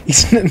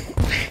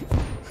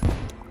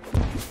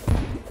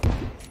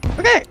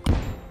 Okay.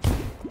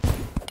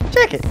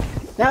 Check it.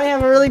 Now we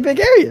have a really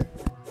big area.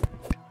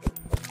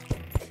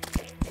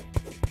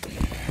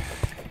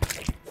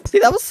 See,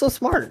 that was so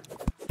smart.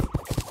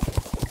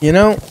 You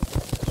know,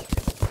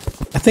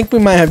 I think we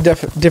might have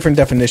different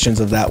definitions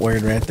of that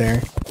word right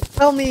there.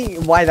 Tell me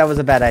why that was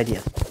a bad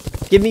idea.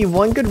 Give me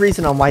one good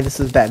reason on why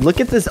this is bad. Look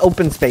at this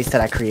open space that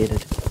I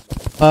created.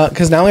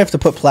 Because now we have to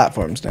put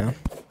platforms down.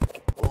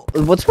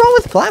 What's wrong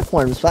with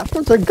platforms?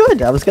 Platforms are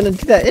good. I was gonna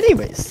do that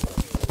anyways.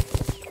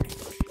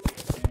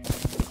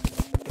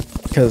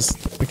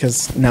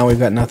 Because now we've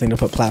got nothing to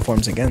put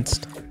platforms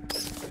against.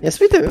 Yes,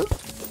 we do.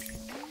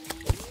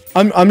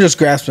 I'm just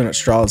grasping at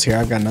straws here.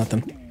 I've got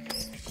nothing.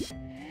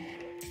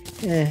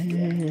 Yeah.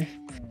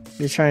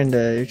 You're trying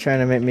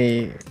to make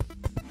me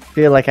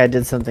feel like I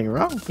did something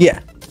wrong. Yeah.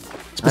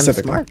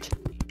 Specifically. I'm smart.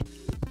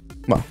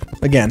 Well,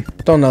 again,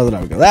 don't know that I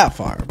would go that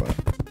far, but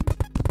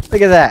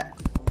Look at that.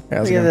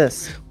 yeah, Look at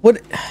this. What?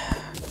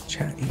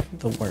 Chat,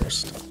 the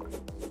worst.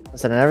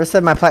 Listen, I never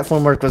said my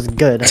platform work was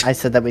good. I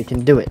said that we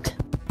can do it.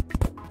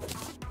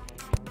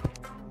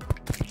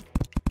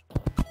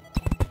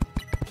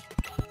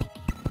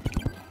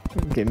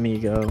 Get me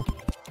go.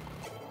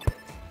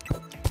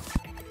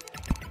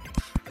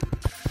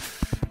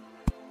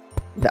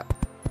 No.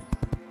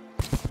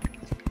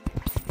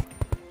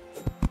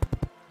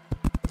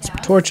 Some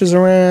torches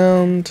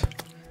around.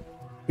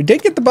 We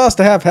did get the boss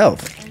to have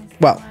health.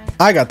 Well,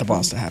 I got the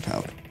boss to have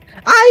health.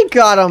 I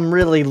got him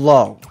really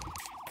low.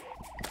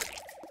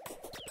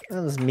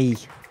 That was me,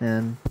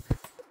 man.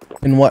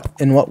 In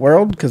what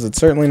world? Because it's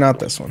certainly not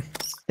this one.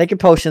 Take your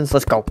potions.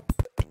 Let's go.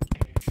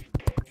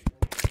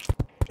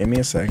 Give me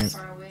a second.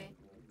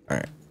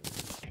 Alright.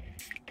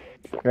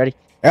 Ready?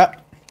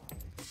 Yep.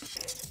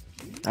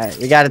 Alright,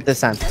 we got it this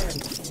time.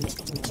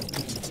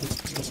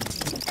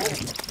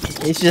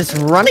 He's just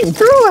running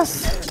through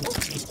us.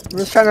 He's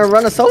just trying to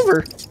run us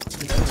over.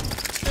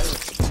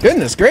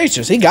 Goodness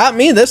gracious, he got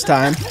me this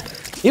time.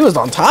 He was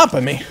on top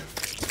of me.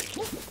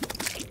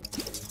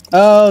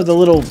 Oh, the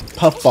little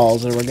puff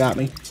balls are what got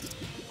me.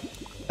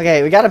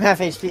 Okay, we got him half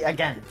HP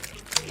again.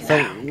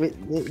 So,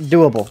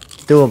 doable.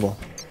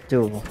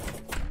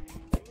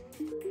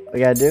 We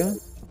gotta do?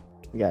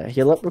 We gotta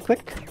heal up real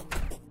quick.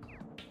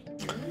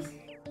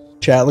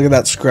 Chat, look at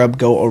that scrub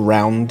go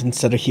around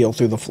instead of heal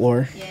through the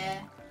floor. Yeah.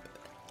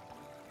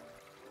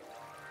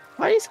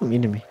 Why are you so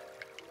mean to me?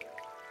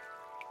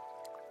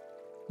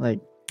 Like,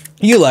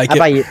 You like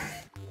it.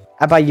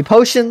 I buy you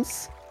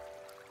potions.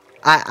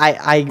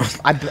 I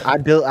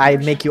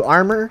make you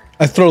armor.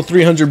 I throw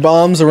 300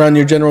 bombs around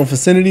your general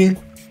vicinity.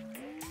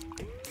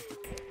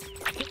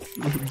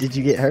 Did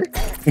you get hurt?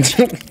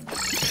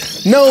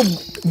 No,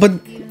 but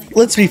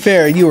let's be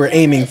fair, you were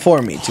aiming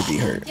for me to be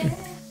hurt.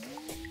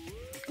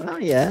 Oh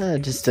yeah,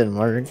 it just didn't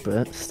work,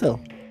 but still.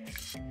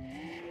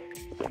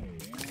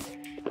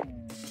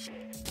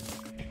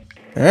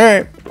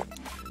 Alright.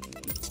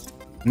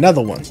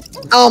 Another one.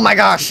 Oh my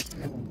gosh!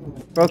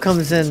 Bro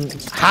comes in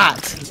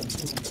hot.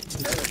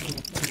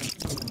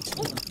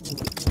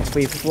 If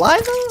we fly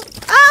though?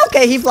 Ah,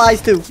 okay, he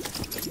flies too.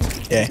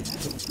 Yeah.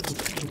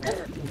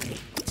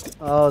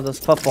 Oh, those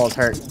puffballs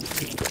hurt.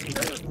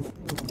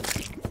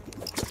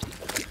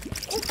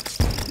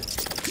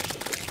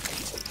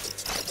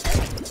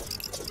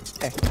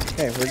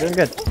 Okay, we're doing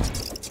good.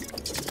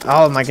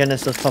 Oh my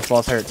goodness, those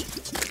puffballs hurt.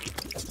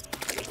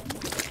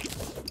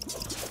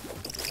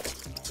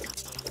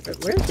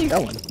 Where is he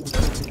going?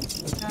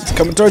 It's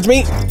coming towards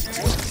me.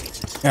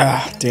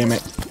 Ah, damn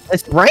it.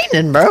 It's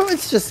raining, bro.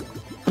 It's just...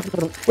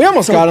 We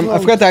almost got him. I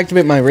forgot to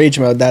activate my rage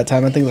mode that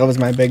time. I think that was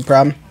my big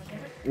problem.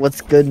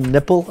 What's good,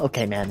 nipple?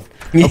 Okay, man.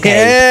 Okay.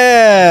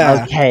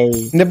 Yeah.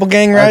 Okay. Nipple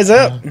gang, rise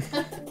up.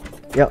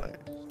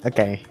 Yep.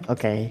 Okay.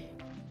 Okay.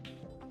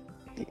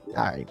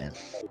 Alright, man.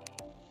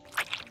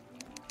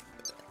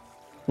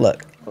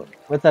 Look.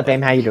 What's up,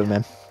 Aim? How you doing,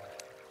 man?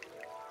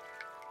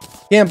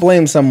 Can't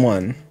blame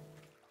someone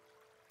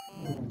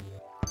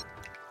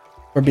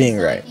for being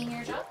right.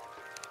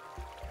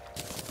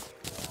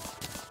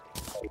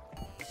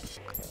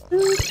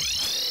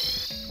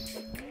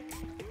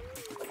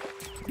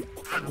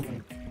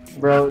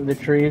 Bro, the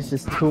tree is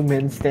just two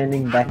men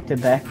standing back to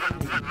back.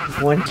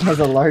 One has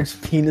a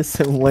large penis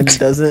and one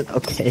doesn't.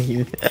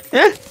 Okay.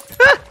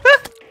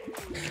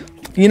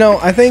 You know,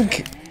 I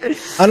think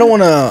I don't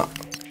want to.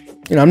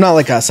 You know, I'm not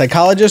like a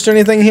psychologist or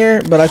anything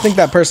here, but I think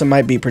that person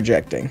might be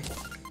projecting.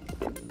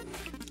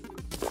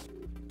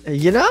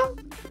 You know? All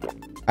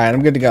right,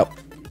 I'm good to go.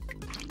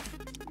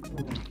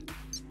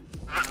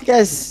 You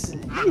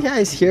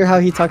guys hear how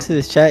he talks to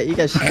his chat? You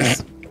guys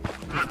should...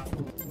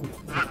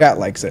 Cat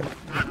likes it.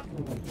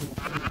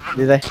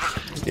 Do they?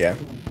 Yeah.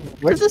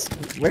 Where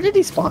did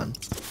he spawn?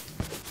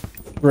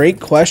 Great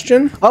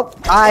question. Oh,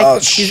 I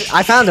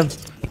found him.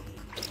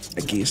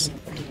 The geese.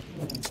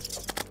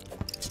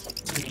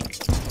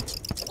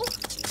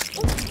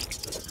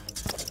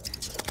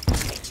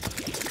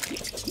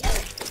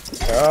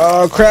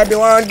 Oh,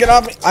 Crabulon, get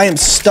off me. I am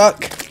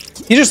stuck.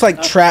 He just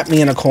like trapped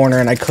me in a corner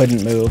and I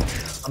couldn't move.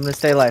 I'm gonna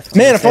stay alive.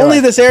 Man, if only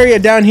this area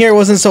down here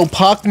wasn't so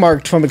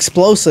pockmarked from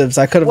explosives,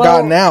 I could have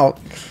gotten out.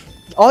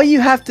 All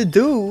you have to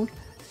do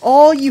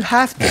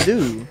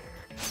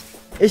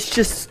is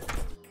just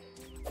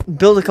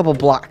build a couple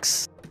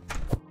blocks.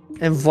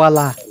 And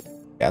voila.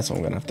 That's what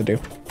I'm gonna have to do.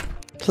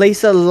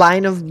 Place a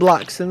line of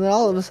blocks and then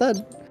all of a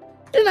sudden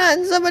you're not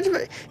in so much of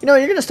a, you know,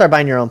 you're gonna start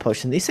buying your own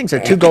potion. These things are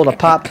 2 gold a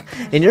pop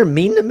and you're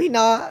mean to me?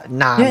 Nah,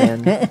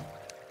 man.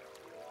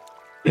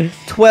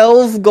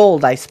 12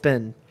 gold I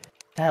spend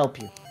to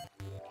help you.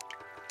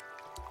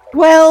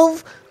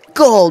 12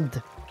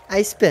 gold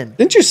I spend.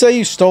 Didn't you say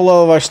you stole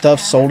all of our stuff,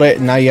 sold it,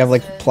 and now you have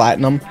like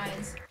platinum?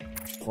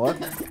 What?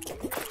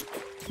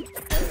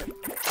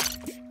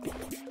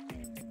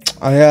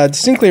 I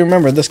distinctly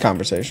remember this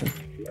conversation.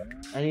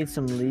 I need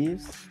some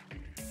leaves.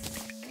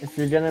 If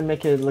you're gonna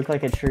make it look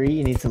like a tree,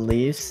 you need some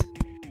leaves.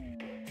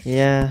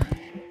 Yeah.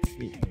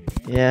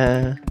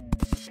 Yeah.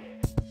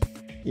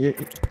 You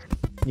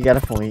got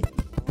a point.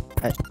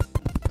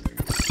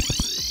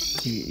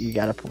 You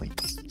got a point.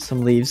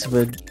 Some leaves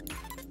would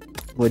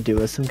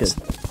do us some good.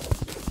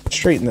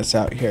 Straighten this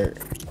out here,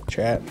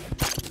 chat.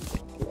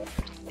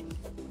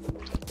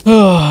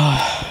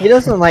 He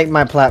doesn't like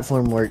my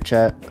platform work,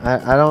 chat.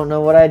 I don't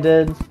know what I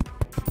did.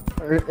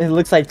 It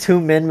looks like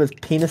 2 men with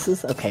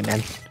penises. Okay,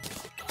 man.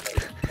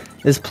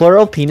 Is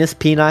plural penis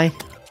peni?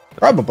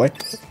 Probably.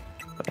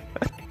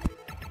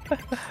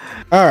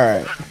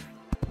 Alright.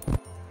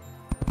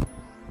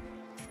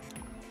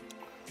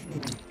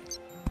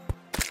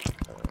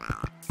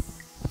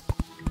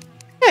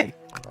 Hey.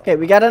 Okay,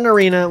 we got an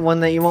arena,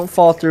 one that you won't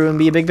fall through and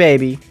be a big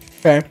baby.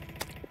 Okay.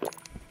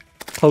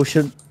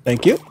 Potion.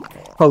 Thank you.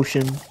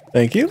 Potion.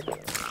 Thank you.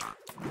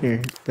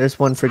 Here, there's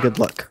one for good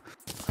luck.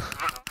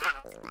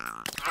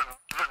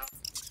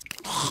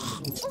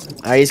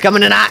 Alright, he's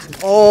coming in hot.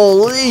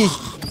 Holy!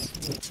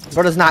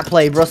 Bro does not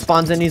play. Bro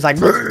spawns in, he's like...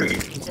 Brr.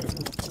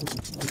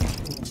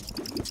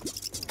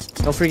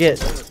 Don't forget,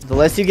 the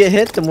less you get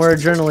hit, the more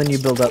adrenaline you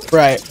build up.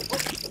 Right.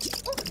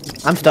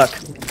 I'm stuck.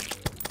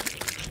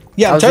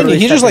 Yeah, I'm telling you,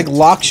 he just like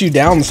locks you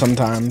down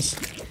sometimes.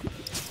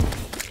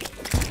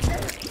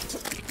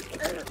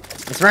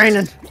 It's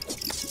raining.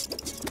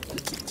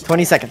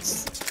 20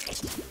 seconds.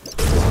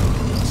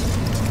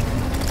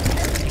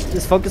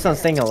 Just focus on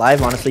staying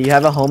alive, honestly. You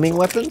have a homing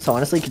weapon, so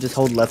honestly you could just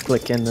hold left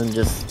click and then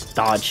just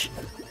dodge.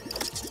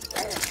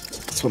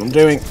 That's what I'm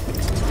doing.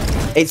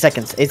 8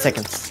 seconds. 8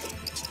 seconds.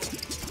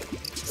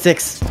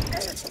 6.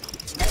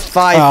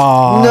 5.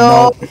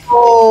 Oh,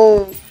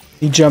 no!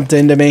 He jumped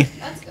into me.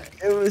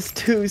 It was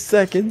 2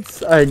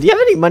 seconds. Alright, do you have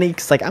any money?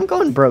 Because, like, I'm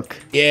going broke.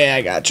 Yeah,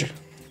 I got you.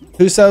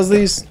 Who sells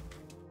these?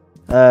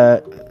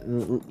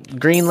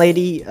 Green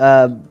lady,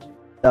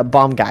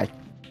 bomb guy.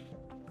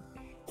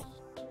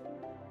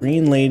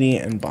 Green lady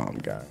and bomb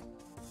guy.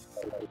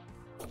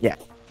 Yeah.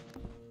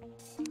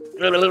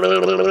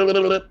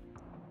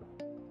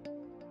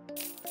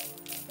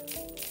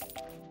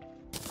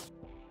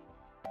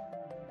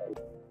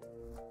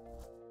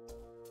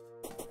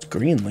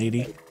 Green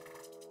lady.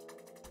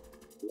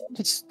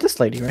 It's this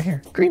lady right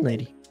here. Green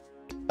lady.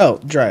 Oh,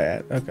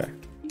 dryad. Okay.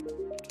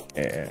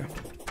 Yeah.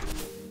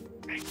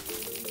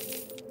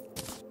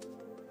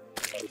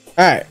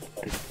 Alright.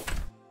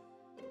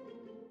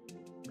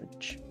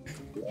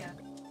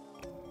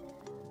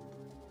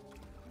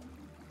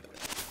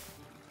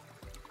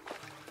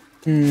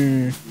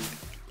 You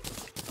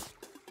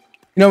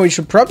No, we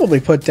should probably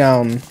put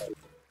down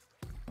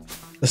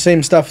the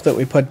same stuff that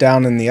we put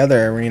down in the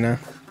other arena.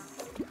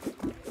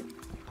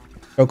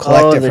 Go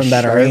collect it from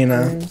that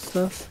arena. And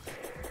stuff?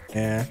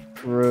 Yeah.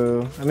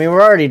 True. I mean,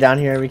 we're already down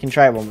here. We can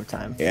try it one more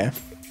time. Yeah.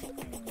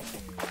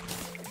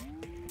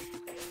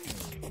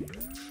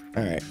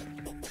 All right.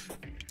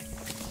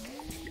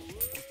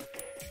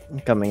 I'm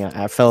coming out.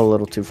 I fell a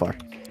little too far.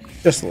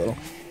 Just a little.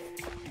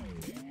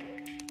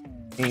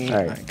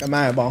 All right. Got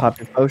my eyeball. Pop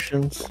your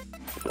potions. All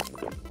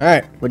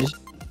right. What is?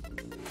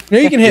 You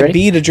know you can hit ready?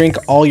 B to drink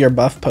all your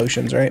buff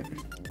potions, right?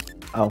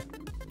 Oh.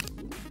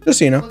 Just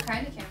so you know. What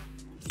kind of camera?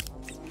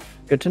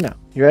 Good to know.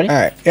 You ready? All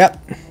right.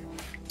 Yep.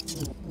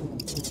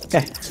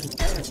 Okay.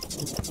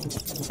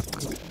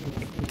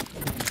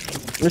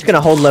 I'm just gonna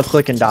hold left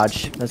click and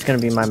dodge. That's gonna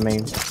be my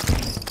main.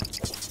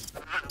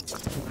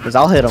 Because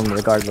I'll hit them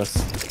regardless.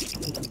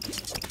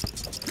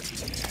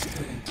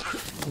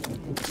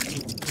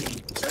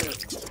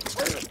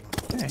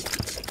 Okay.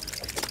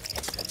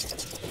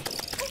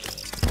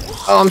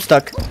 Oh, I'm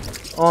stuck.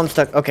 Oh, I'm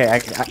stuck. Okay,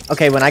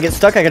 okay. When I get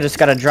stuck, I just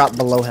gotta drop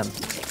below him.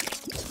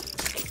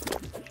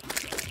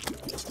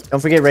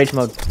 Don't forget rage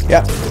mode.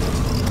 Yep.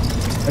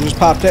 I just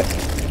popped it.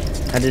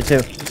 I did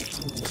too.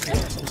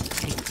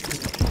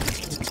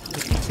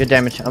 Good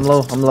damage. I'm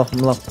low. I'm low. I'm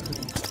low.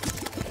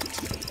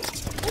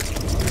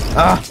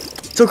 Ah,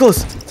 so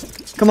close.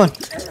 Come on.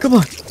 Come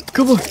on.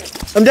 Come on.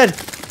 I'm dead.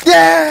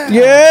 Yeah.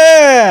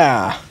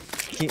 Yeah.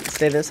 Can you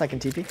stay this? I can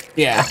TP.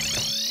 Yeah.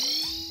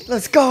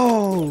 Let's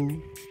go.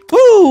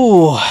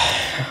 Woo!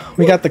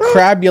 We got the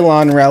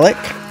Crabulon relic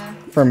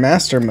for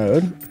master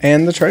mode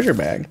and the treasure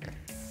bag.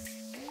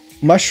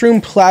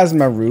 Mushroom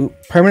plasma root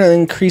permanently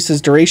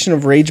increases duration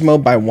of rage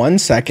mode by 1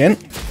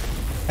 second.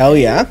 Hell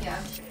yeah.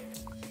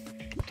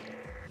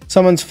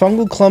 Summons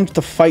fungal clumps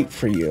to fight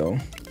for you.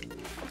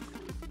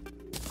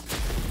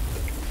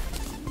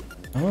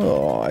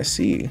 Oh, I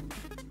see.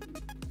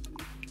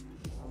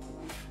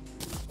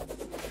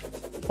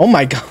 Oh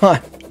my god.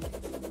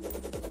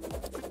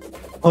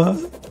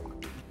 What?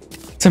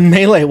 It's a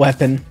melee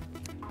weapon.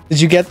 Did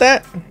you get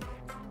that?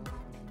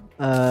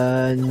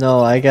 No,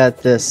 I got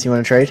this. You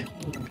want to trade?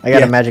 I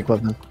got a magic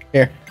weapon.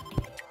 Here.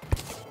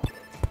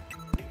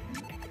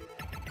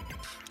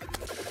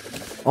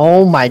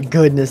 Oh my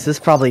goodness, this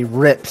probably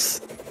rips.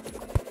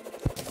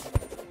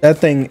 That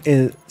thing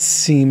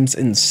seems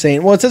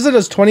insane. Well, it says it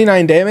does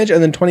 29 damage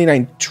and then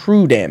 29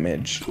 true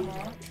damage.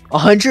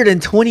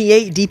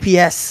 128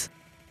 DPS.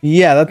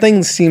 Yeah, that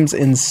thing seems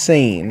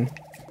insane.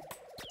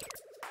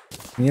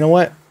 You know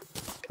what?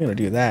 I'm gonna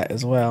do that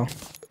as well.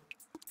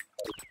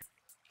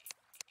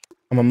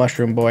 I'm a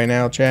mushroom boy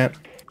now, chat.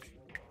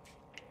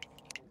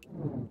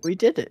 We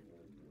did it.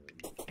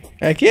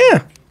 Heck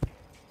yeah.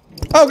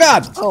 Oh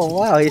god! Oh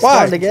wow, he Why?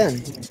 spawned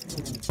again.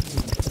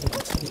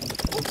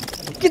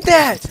 Get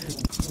that!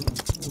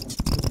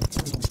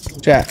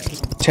 Chat,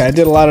 I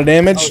did a lot of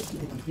damage. Oh,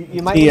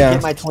 you might need to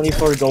get my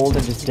 24 gold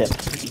and just dip.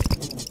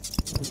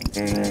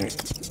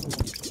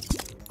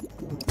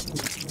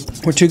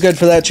 We're too good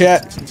for that,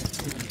 chat.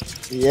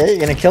 Yeah, you're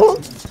gonna kill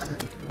him?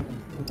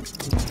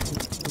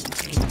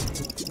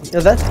 Yo,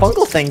 that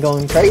fungal thing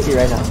going crazy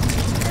right now.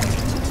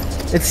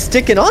 It's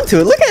sticking onto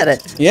it. Look at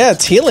it. Yeah,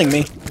 it's healing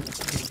me.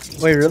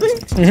 Wait, really?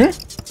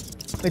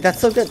 Mm-hmm. Wait, that's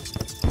so good.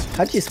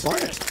 How'd you spawn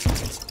it?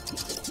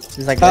 It's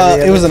like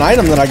it was an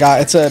item that I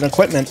got. It's an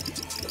equipment.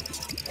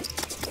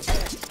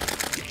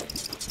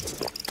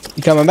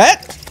 You coming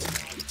back?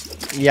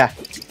 Yeah.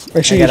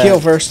 Make sure you heal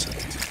first.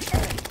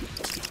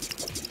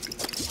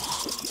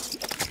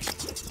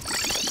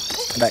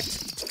 Back.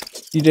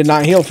 You did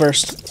not heal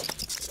first.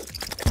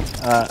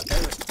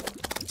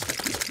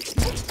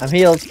 I'm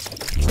healed.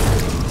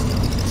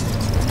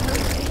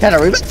 Can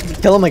I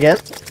kill him again?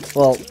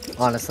 Well,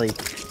 honestly,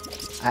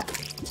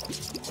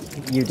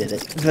 you did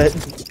it. But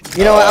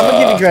you know what? I'm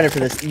gonna give you credit for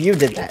this. You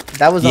did that.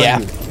 That was on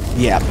you.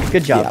 Yeah.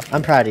 Good job. Yeah.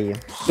 I'm proud of you.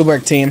 Good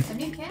work, team.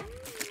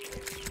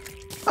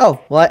 Oh,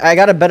 well, I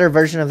got a better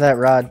version of that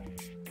rod.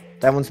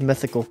 That one's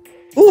mythical.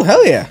 Ooh,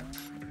 hell yeah.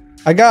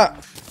 I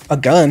got a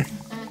gun.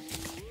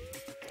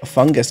 A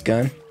fungus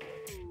gun.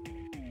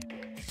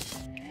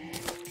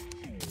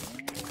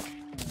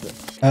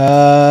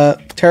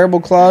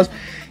 Terrible claws.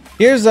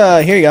 Here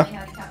you go.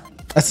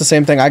 That's the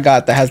same thing I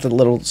got that has the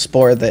little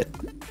spore that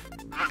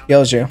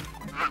heals you.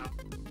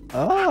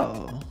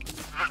 Oh.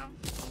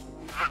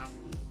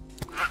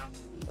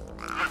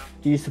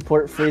 Do you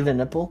support free the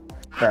nipple?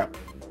 Bro.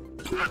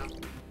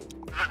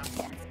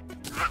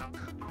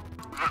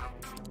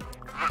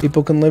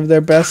 People can live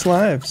their best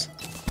lives.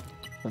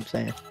 I'm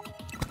saying.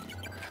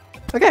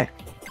 Okay.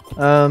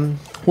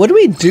 What do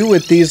we do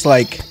with these,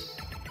 like,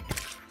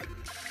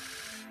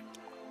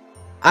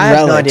 I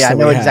have no idea. I that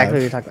know we exactly have?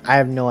 what you're talking about. I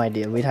have no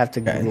idea. We'd have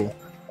to Google.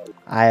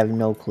 I have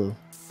no clue.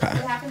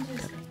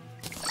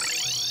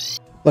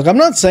 Look, I'm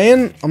not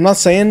saying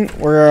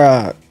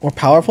we're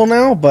powerful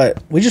now,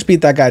 but we just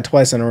beat that guy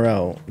twice in a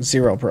row.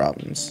 0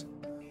 problems.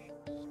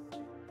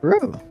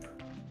 Bro.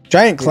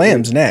 Giant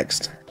clams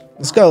next.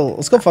 Let's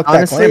go fuck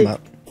Honestly, that clam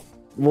up.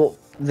 Well,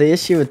 the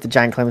issue with the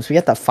giant clam is we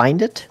have to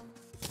find it.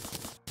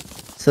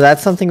 So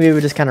that's something we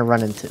would just kind of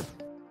run into.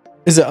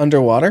 Is it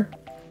underwater?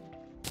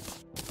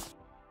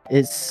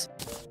 It's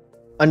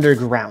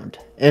underground,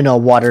 in a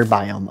water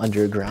biome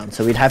underground.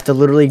 So we'd have to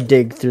literally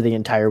dig through the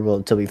entire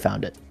world till we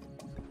found it.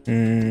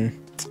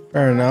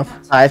 Fair enough.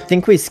 I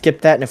think we skip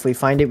that, and if we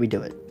find it, we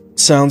do it.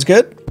 Sounds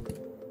good.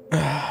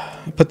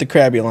 Put the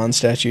Crabulon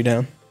statue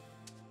down.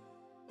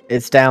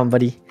 It's down,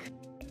 buddy.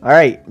 All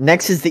right,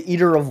 next is the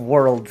Eater of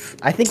Worlds.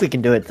 I think we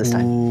can do it this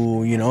time.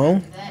 Ooh, you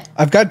know,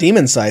 I've got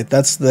Demon Sight.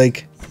 That's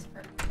like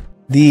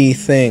the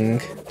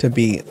thing to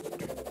beat.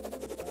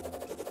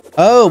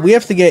 Oh, we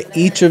have to get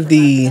each of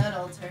the,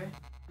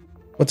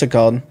 what's it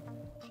called?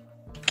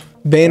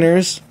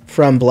 Banners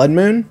from Blood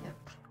Moon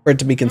for it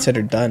to be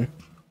considered done.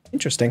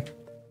 Interesting.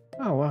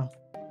 Oh wow.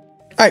 All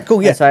right,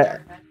 cool. Yeah, So go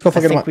I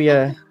fucking think we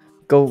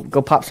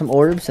go pop some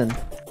orbs and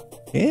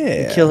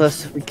yeah, kill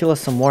us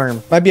some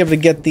worm. might be able to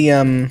get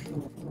the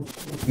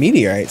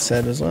meteorite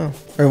set as well,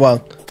 or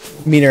well,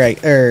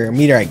 meteorite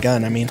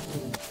gun. I mean,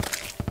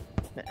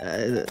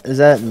 Is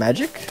that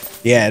magic?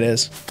 yeah, it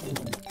is.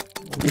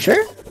 You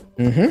sure?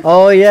 Mm-hmm.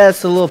 Oh yeah,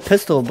 it's a little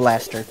pistol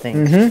blaster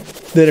thing.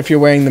 Mm-hmm. That if you're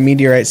wearing the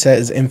meteorite set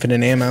is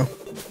infinite ammo.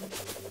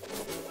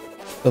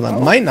 So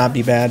that might not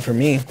be bad for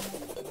me.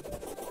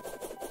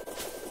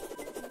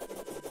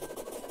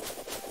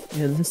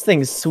 Yeah, this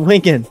thing's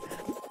swinging.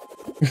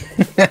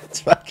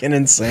 That's fucking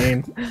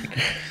insane.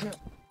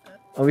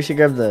 Oh, we should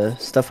grab the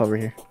stuff over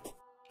here.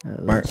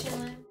 Smart.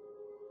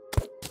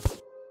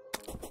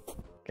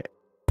 Okay.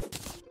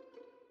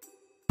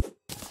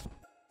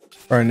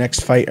 For our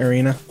next fight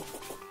arena.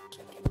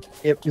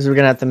 Yep, because we're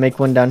gonna have to make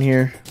one down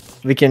here.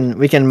 We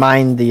can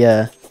mine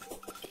the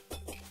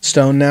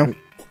Stone now.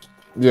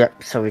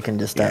 Yep, so we can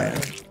just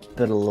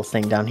put a little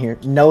thing down here.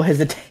 No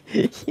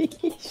hesitation.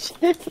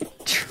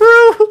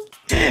 True.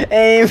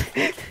 Aim.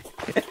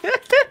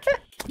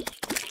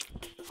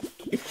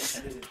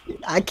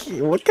 I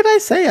can't, what can I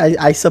say?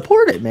 I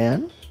support it,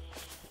 man.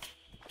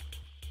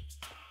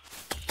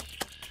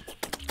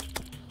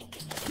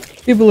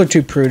 People are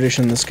too prudish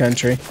in this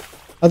country.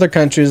 Other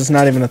countries, it's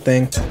not even a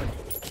thing.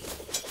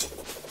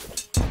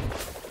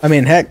 I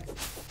mean, heck,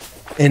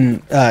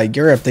 in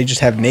Europe, they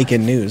just have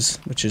naked news,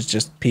 which is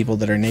just people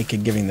that are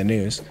naked giving the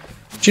news.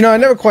 But, you know, I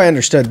never quite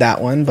understood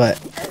that one, but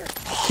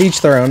to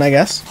each their own, I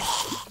guess.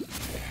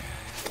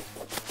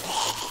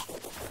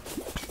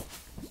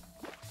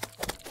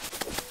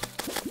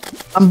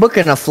 I'm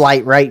booking a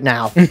flight right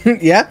now.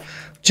 Yeah,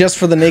 just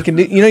for the naked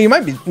news. You know, you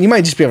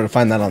might just be able to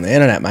find that on the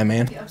internet, my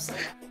man.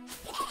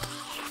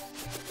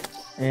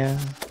 Yeah.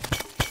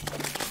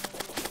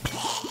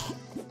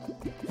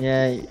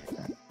 Yeah.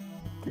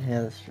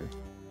 Yeah, that's true.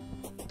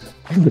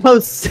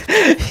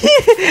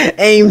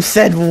 Aim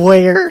said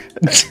where?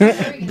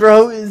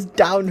 Bro is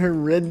down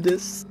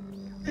horrendous.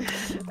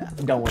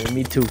 Don't worry,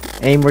 me too.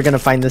 Aim, we're gonna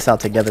find this out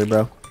together,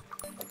 bro.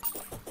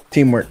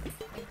 Teamwork.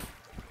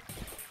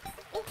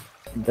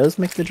 It does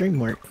make the dream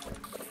work.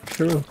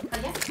 True.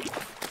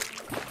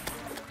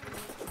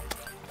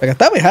 Like, I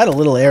thought we had a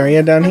little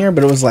area down here,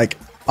 but it was, like,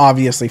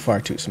 obviously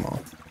far too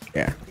small.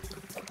 Yeah.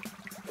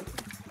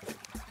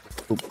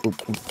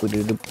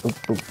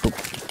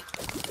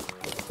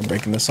 I'm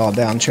breaking this all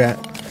down, chat.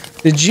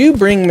 Did you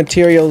bring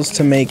materials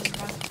to make,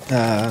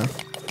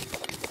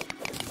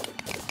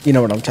 you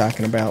know what I'm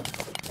talking about.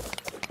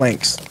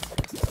 Planks.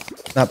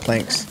 Not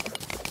planks.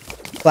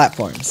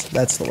 Platforms.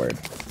 That's the word.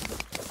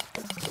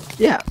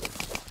 Yeah.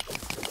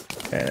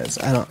 As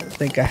I don't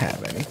think I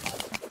have any.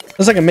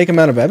 Unless I can make them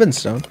out of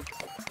Evanstone.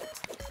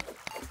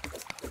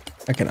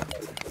 I cannot.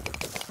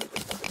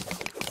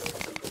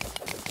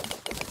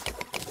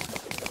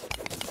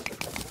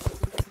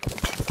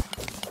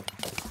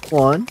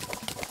 One.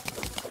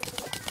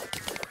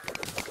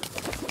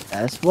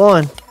 That's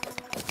one.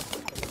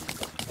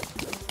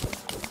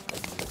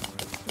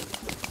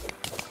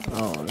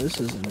 Oh, this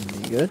isn't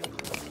gonna be good.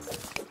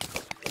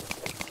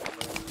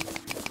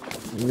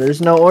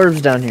 There's no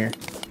orbs down here.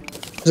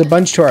 There's a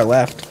bunch to our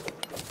left.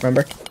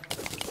 Remember?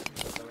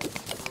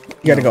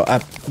 You gotta go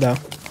up, though.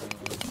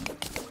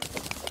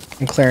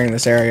 I'm clearing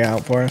this area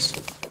out for us.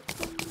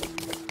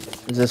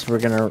 Is this where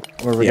we're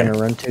gonna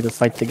run to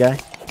fight the guy?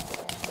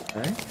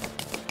 Alright.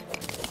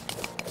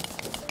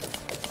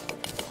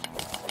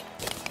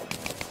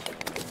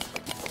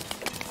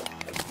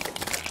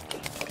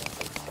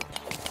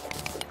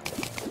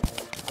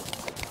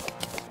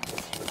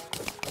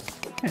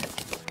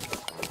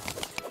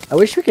 I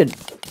wish we could.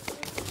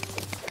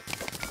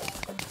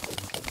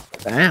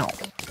 Ow.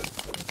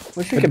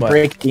 Wish we could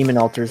break demon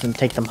altars and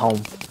take them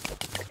home.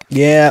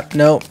 Yeah,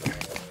 nope.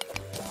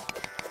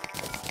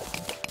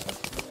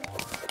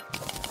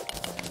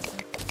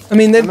 I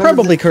mean, they'd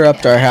probably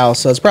corrupt our house,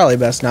 so it's probably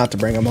best not to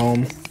bring them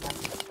home.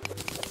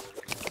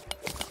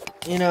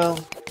 You know,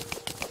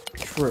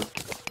 true.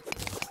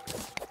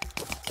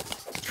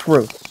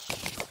 True.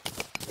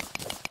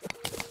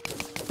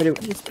 But it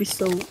would just be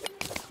so,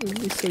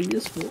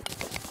 useful.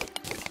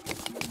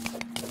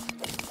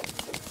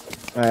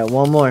 Alright,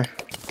 one more.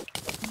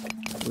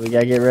 We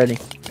gotta get ready.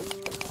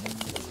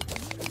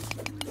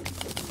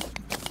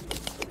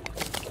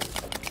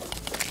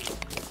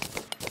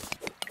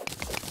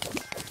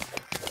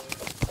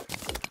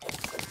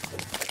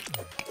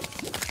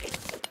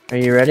 Are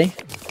you ready?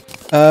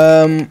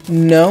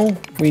 No.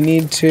 We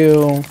need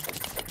to...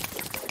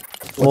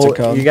 What's it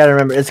called? You gotta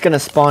remember, it's gonna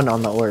spawn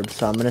on the orb,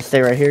 so I'm gonna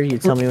stay right here. You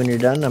tell me when you're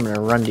done. I'm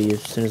gonna run to you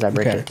as soon as I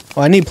break it.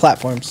 Well, I need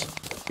platforms.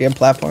 Do you have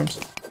platforms?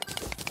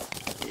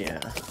 Yeah.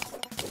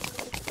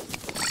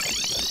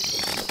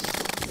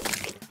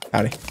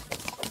 Howdy.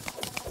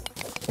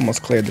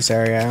 Almost cleared this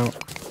area out.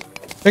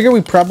 Figure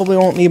we probably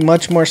won't need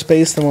much more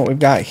space than what we've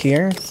got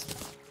here.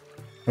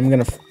 I'm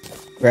gonna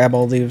grab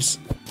all these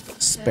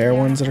spare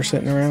ones that are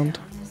sitting around.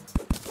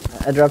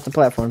 I dropped the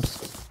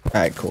platforms.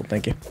 Alright, cool.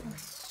 Thank you.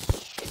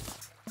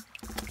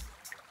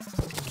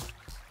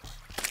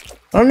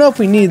 I don't know if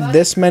we need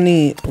this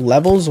many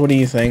levels. What do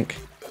you think?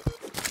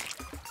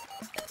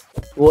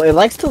 Well, it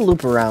likes to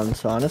loop around,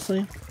 so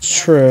honestly. It's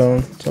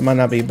true. So it might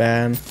not be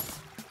bad.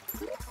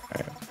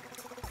 Alright.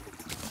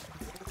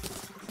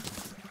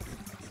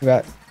 We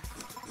got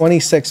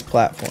 26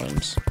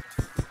 platforms.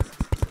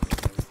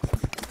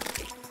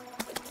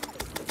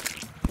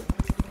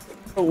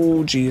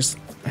 Oh, jeez.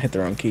 I hit the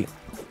wrong key.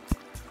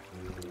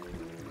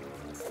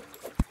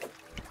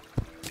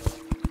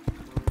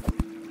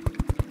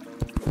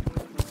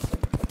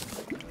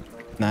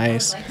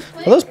 Nice.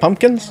 Are those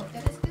pumpkins?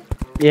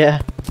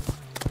 Yeah.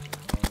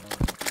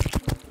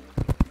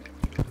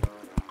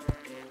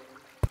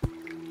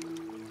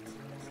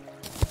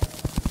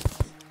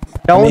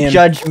 Don't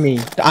judge me.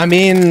 I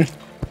mean,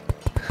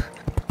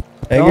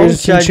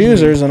 beggars and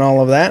choosers and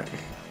all of that.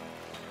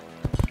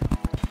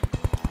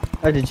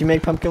 Oh, did you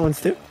make pumpkin ones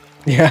too?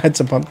 Yeah, I had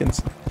some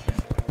pumpkins.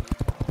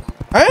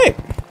 Alright.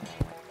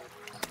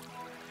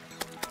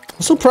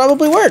 This will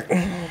probably work.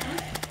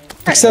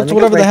 Except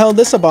whatever the hell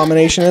this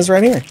abomination is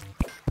right here.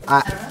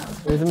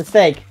 There's a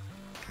mistake.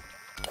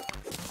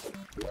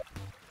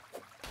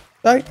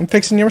 Alright, I'm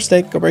fixing your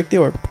mistake. Go break the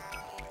orb.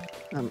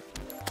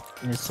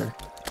 Yes, sir.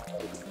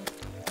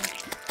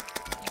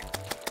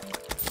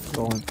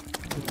 Go on.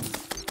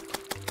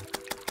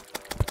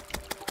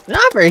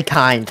 Not very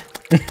kind.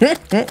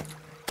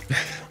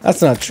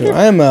 That's not true.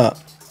 I am a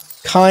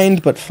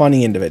kind but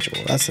funny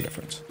individual. That's the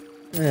difference.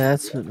 Yeah,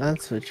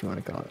 that's what you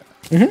want to call it.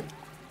 Mm-hmm.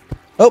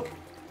 Oh.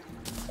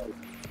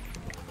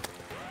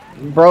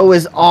 Bro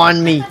is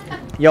on me.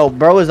 Yo,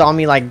 bro is on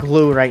me like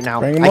glue right now.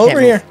 Bring him over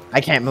here. I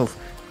can't move.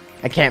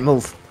 I can't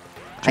move.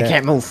 I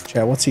can't move.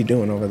 Chad, what's he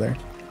doing over there?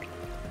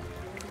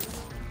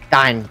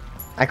 Dying.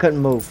 I couldn't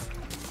move.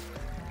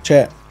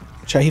 Chat,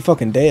 he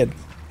fucking dead.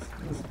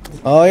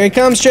 Oh, here he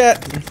comes,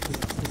 chat.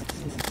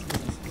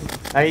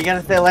 Are you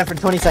gonna stay alive for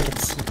 20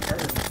 seconds?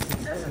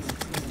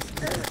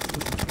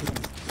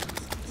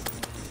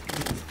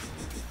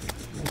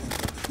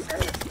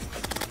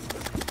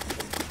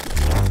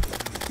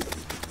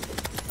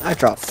 I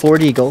dropped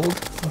 40 gold.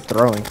 I'm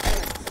throwing.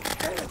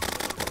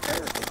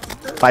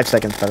 5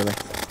 seconds, by the way.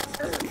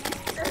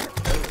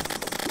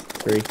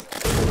 3, 2,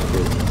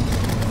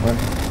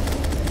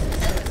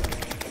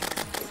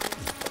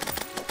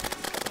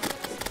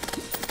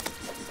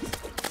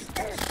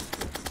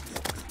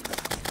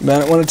 1.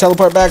 Man, want to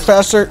teleport back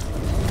faster?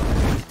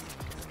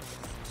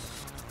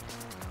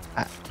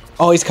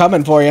 Oh, he's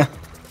coming for you.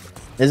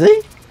 Is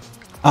he?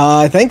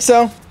 I think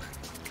so.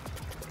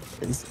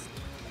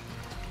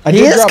 I He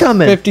did is drop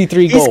coming.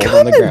 53 He's gold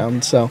on the coming.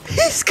 ground, so.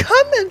 He's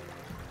coming.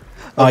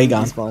 Oh, he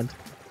gone. He spawned.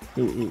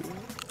 He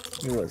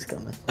was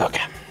coming.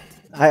 Okay.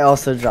 I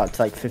also dropped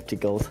like 50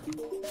 gold. All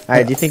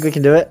right, do you think we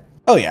can do it?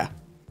 Oh yeah.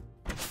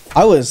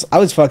 I was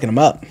fucking him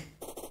up.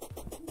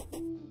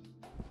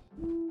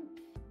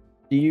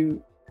 Do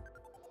you?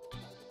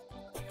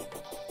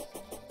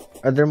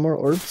 Are there more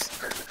orbs?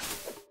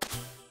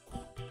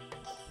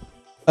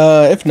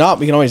 If not,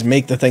 we can always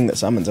make the thing that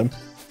summons him.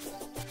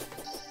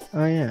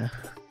 Oh yeah.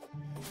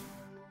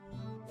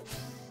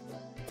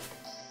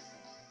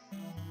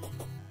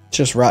 It's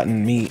just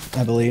rotten meat,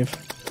 I believe.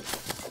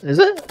 Is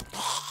it?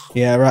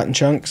 Yeah, rotten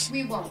chunks.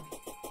 We won't.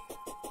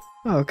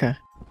 Oh, okay.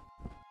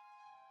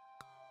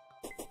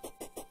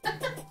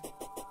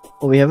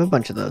 Well, we have a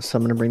bunch of those, so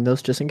I'm gonna bring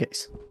those just in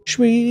case.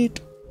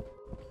 Sweet.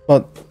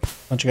 Well,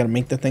 don't you gotta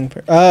make the thing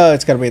for? Oh,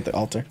 it's gotta be at the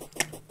altar.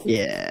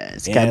 Yeah,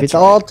 it's gotta be that's the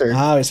right. altar.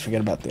 I always forget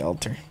about the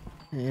altar.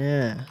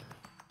 Yeah.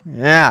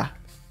 Yeah.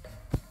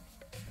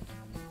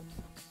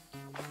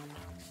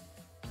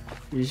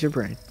 Use your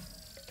brain.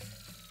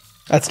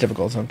 That's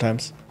difficult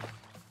sometimes.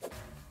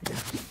 Yeah.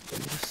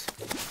 Yes.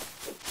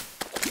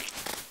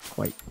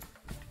 Quite.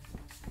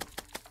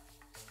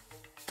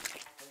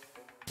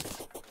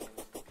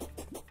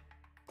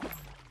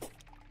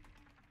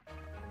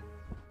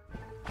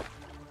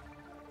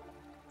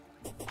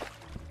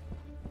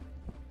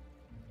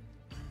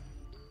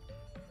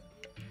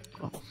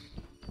 Oh.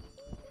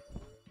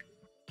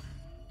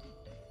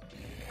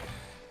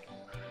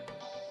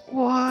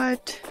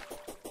 What?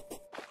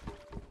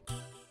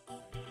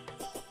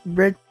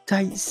 Red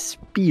tight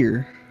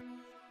spear.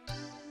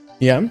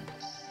 Yeah.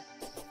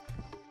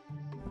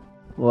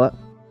 What?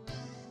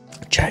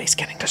 Chatty's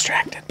getting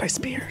distracted by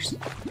spears.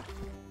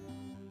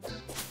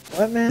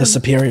 What, man? The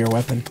superior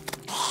weapon.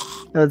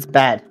 No, it's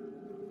bad.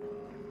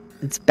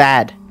 It's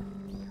bad.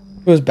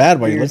 It was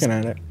bad while you're Spears.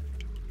 looking at it.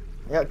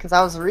 Yeah, because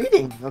I was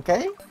reading,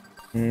 okay?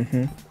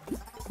 Mm-hmm.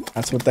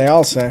 That's what they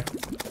all say.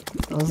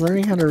 I was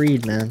learning how to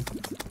read, man.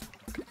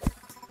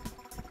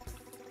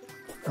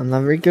 I'm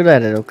not very good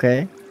at it,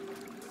 okay?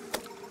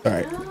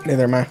 Alright,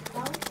 neither am I.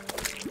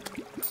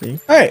 See?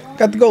 Alright,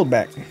 got the gold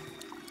back.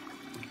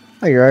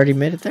 Oh, you already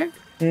made it there?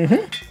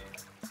 Mm-hmm.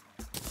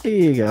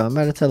 Here you go. I'm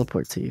about to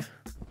teleport to you.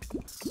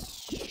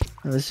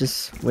 I was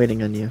just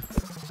waiting on you.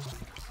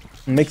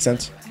 Makes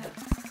sense.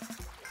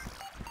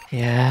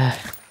 Yeah.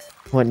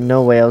 What?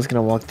 No way I was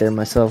gonna walk there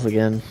myself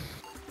again.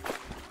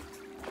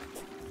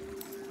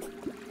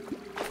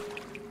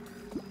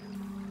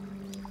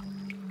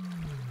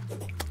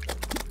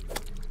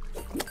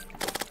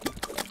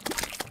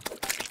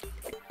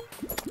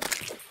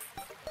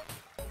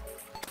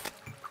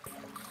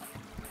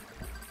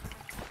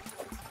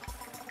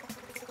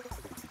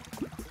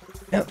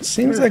 Yeah, it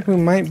seems like we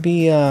might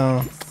be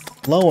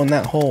low on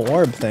that whole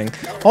orb thing.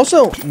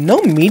 Also,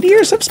 no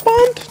meteors have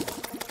spawned?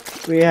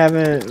 We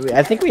haven't.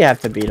 I think we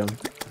have to beat them.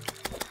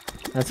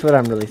 That's what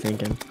I'm really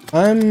thinking.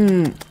 I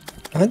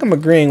think I'm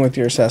agreeing with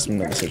your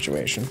assessment of the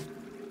situation.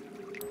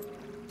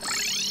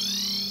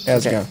 Yeah,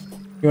 how's it going?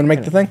 You want to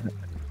make the thing?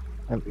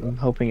 I'm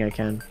hoping I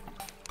can.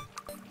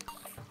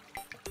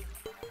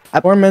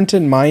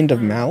 Tormented Mind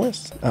of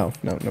Malice? Oh,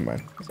 no, never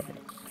mind.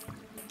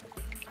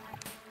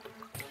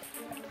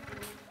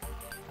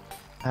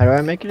 How do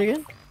I make it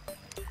again?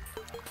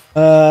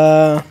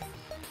 I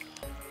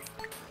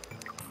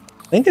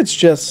think it's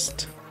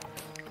just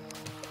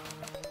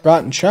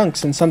rotten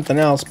chunks and something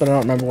else, but I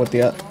don't remember what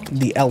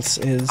the else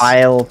is.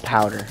 Bile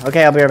powder.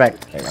 Okay, I'll be right back.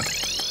 There you go.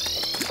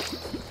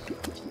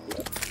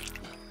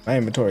 My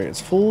inventory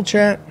is full,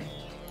 chat.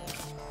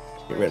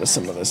 Get rid of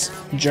some of this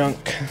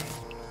junk.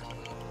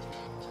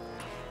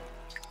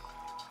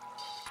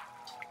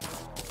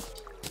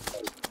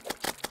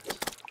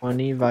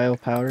 Money, vile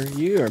powder.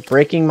 You are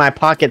breaking my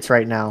pockets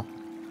right now.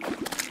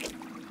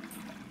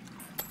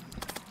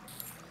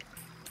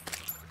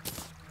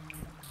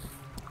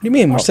 What do you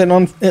mean? We're sitting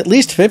on at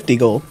least 50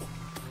 gold.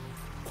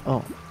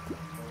 Oh.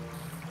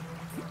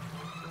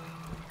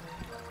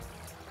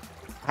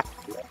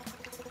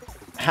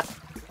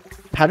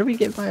 How do we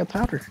get vile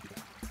powder?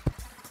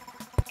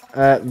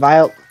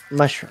 Vile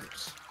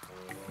mushrooms.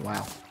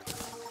 Wow.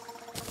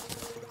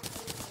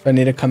 Do I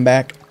need to come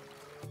back?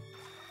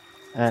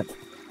 I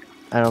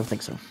don't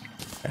think so.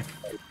 Okay.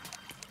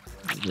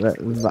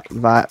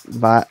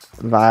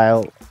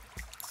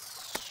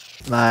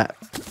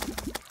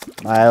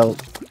 Vile.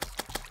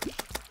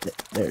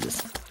 There it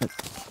is.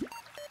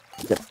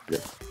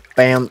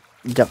 Bam.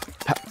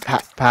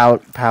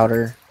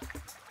 Powder.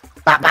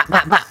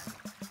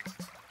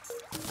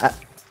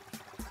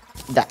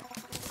 That.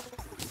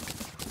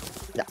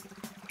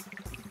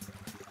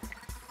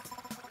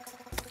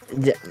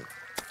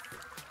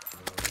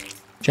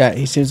 Chat,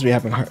 he seems to be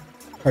having a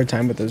hard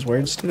time with his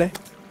words today.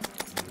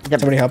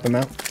 Somebody help him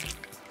out.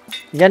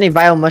 You got any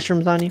vile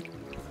mushrooms on you?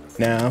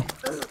 No.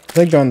 I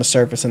think they're on the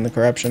surface in the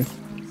corruption.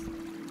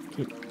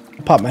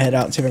 I'll pop my head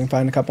out and see if I can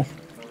find a couple.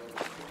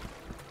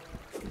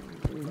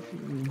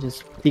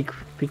 Just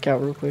peek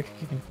out real quick.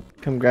 You can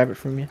come grab it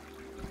from you.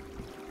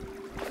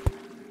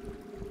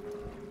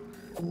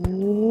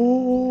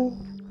 Ooh.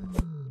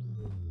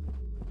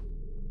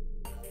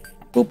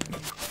 Boop.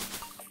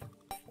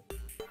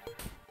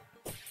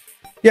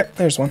 Yep,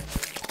 there's one.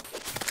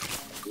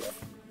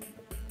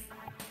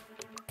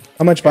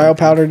 How much vile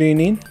powder do you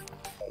need?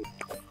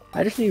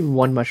 I just need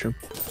one mushroom.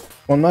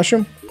 One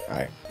mushroom?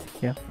 Alright.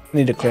 Yeah. I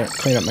need to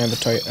clean up my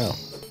inventory. Oh.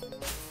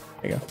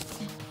 There you go.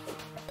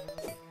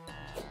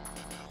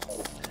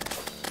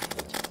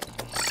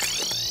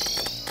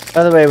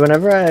 By the way,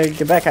 whenever I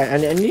get back, I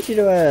need you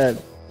to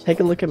take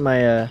a look at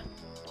my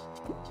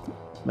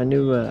my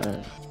new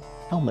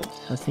helmet.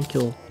 I think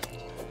you'll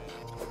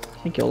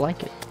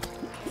like it.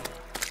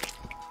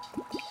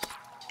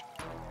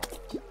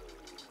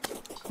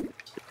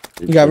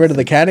 You got rid of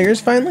the cat ears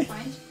finally?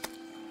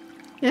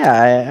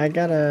 Yeah, I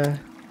got a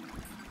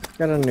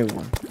new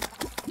one.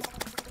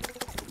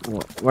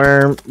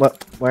 Where?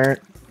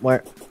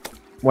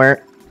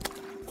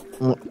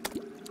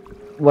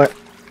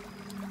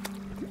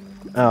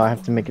 Oh, I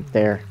have to make it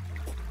there.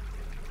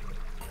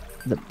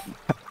 The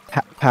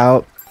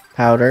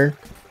powder.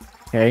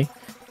 Okay.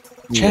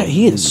 Chat,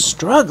 he is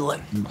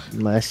struggling.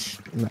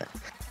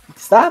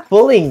 Stop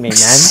bullying me,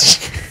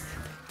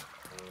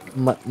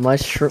 man.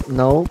 Mushroom.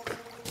 Nope.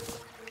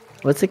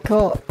 What's it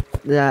called?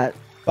 That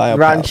Vile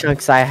rotten powder.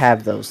 chunks. I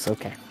have those.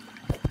 Okay.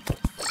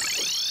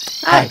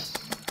 Hi.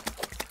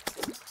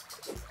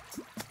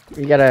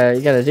 You got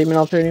a demon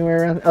altar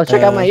anywhere around? Oh,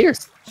 check out my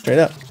ears. Straight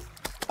up.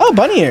 Oh,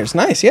 bunny ears.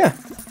 Nice, yeah.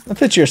 That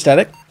fits your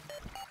aesthetic.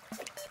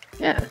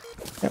 Yeah.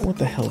 Yeah, what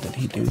the hell did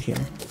he do here?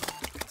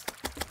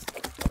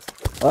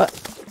 What?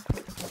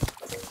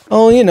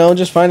 Oh, you know,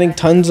 just finding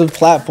tons of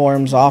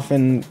platforms off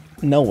in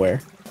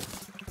nowhere.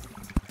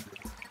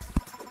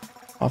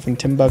 Off in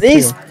Timbuktu.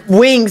 These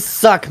wings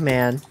suck,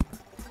 man.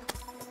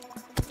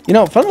 You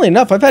know, funnily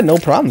enough, I've had no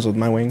problems with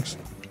my wings.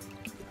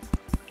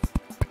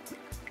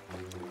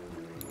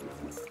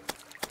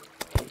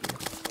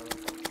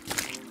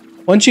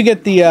 Once you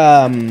get the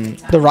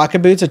rocket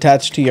boots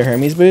attached to your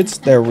Hermes boots,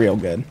 they're real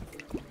good.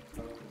 Can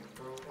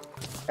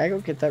I go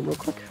get that real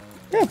quick?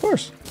 Yeah, of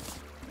course.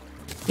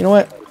 You know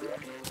what?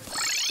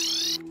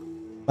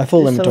 My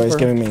full inventory is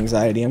giving me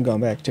anxiety. I'm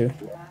going back too.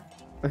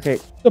 Okay.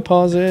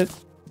 Deposit.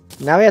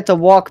 Now we have to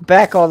walk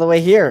back all the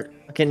way here.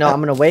 Okay, no, I'm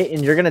gonna wait,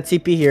 and you're gonna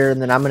TP here,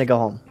 and then I'm gonna go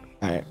home.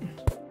 All right.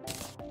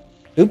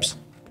 Oops.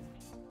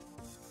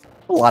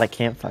 A lot of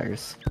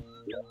campfires.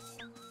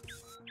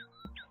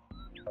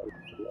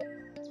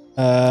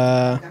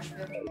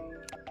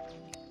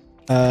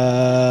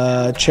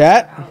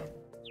 Chat.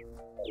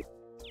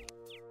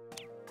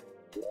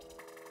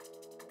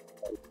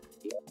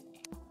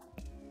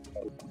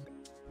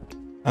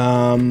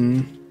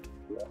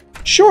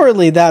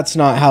 Surely that's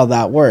not how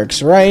that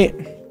works, right?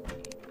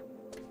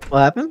 What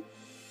happened?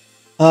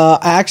 I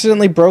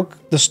accidentally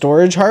broke the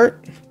storage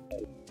heart.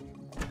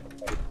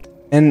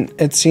 And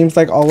it seems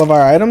like all of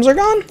our items are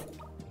gone.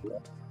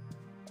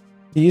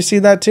 Do you see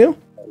that too?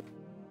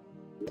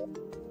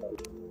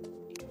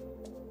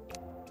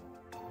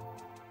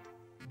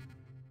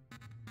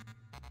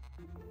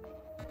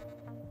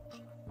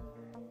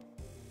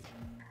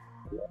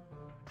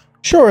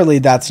 Surely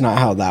that's not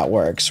how that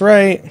works,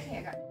 right?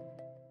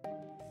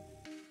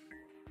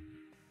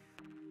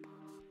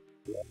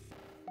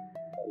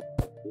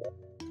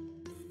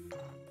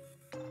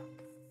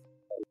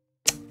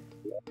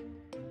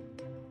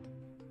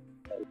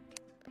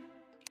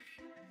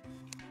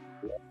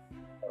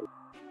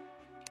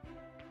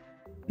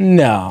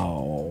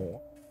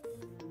 No.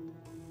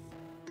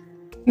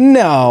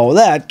 No,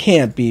 that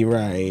can't be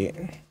right.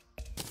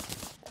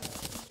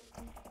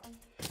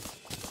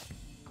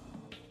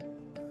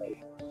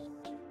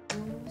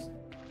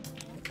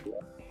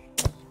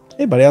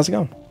 Hey buddy, how's it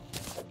going?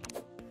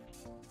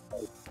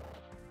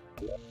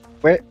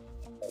 Where?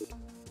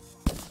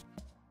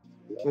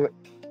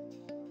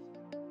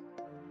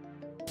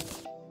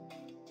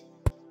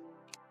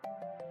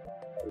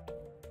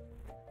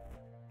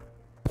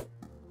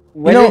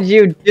 What did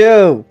you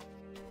do?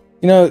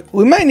 You know,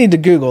 we might need to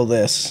Google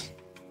this.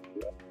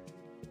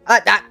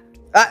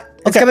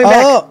 It's coming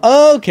back.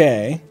 Oh,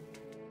 okay.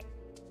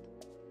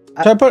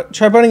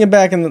 Try putting it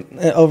back in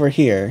over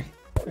here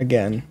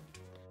again.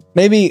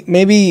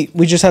 Maybe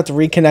we just have to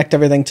reconnect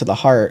everything to the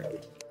heart.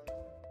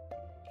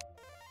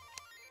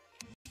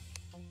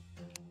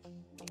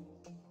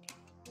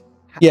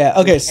 Yeah,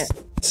 okay.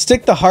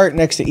 Stick the heart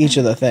next to each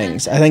of the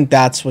things. I think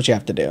that's what you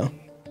have to do.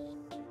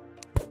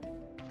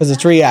 Because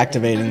it's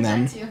reactivating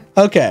them.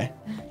 Okay.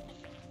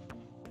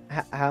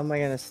 How am I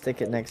going to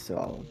stick it next to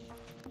all of them?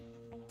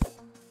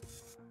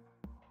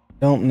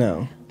 Don't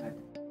know.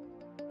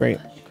 Great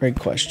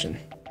question.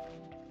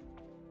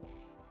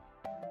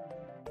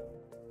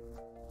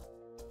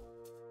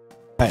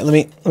 Alright, let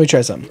me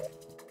try something.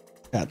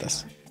 Got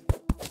this.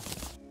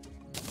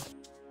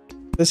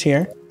 This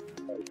here.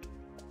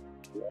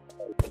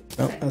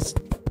 Oh, that's...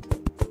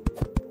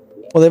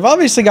 Well, they've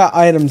obviously got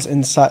items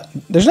inside.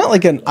 There's not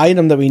like an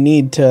item that we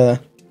need to...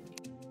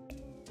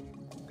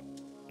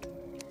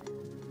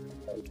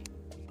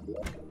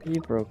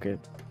 You broke it.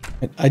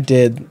 I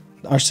did.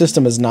 Our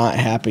system is not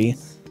happy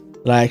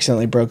that I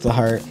accidentally broke the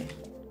heart.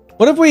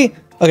 What if we...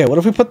 Okay, what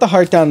if we put the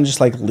heart down and just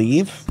like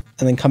leave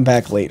and then come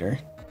back later?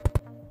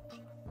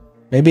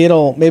 Maybe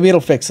it'll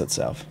fix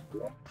itself.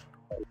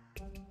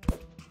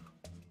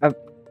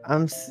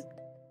 I'm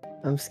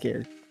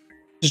scared.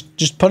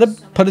 Just put it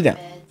down.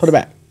 Put it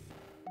back.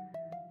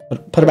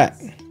 Put it back.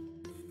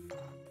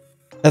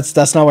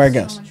 That's not where it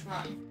goes.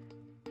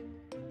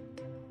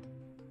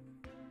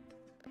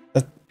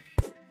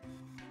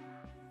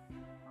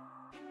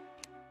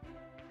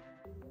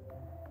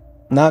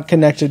 Not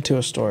connected to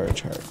a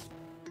storage heart.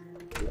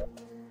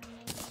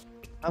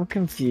 I'm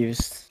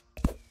confused.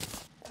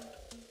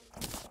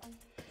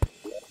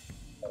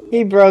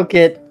 He broke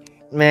it,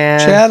 man.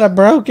 Chad, I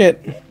broke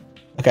it.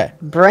 Okay.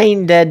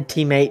 Brain dead,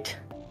 teammate.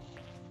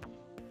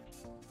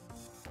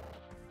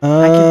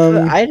 I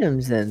can put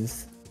items in.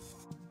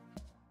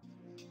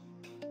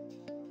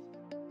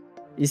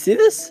 You see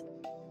this?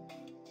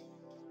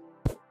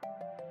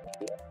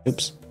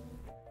 Oops.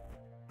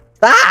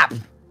 Stop!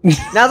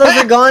 Now those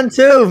are gone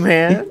too,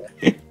 man.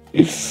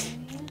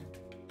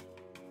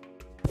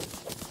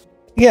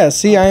 Yeah,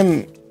 see,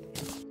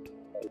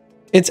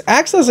 it's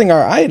accessing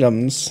our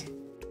items.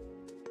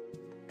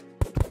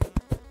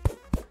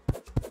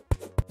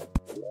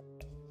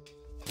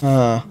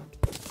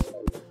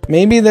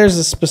 Maybe there's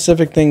a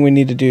specific thing we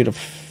need to do to...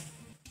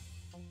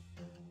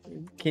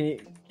 Can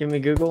we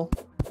Google?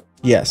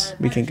 Yes,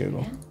 we can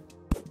Google.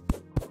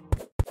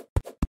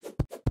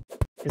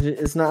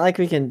 It's not like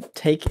we can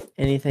take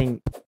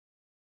anything.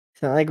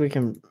 It's not like we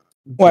can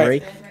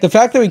break. The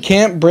fact that we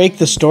can't break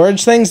the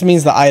storage things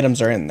means the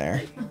items are in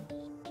there.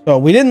 So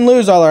we didn't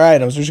lose all our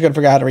items. We're just gonna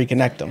figure out how to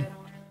reconnect them.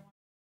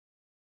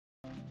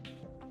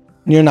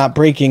 You're not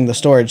breaking the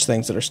storage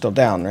things that are still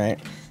down, right?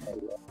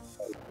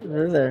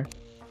 They're there.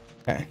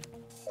 Okay.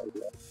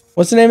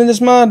 What's the name of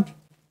this mod?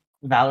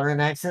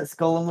 Valorant accent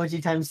skull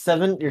emoji times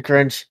 7. You're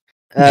cringe.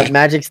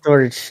 Magic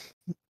storage.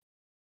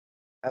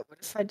 What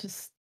if I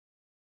just...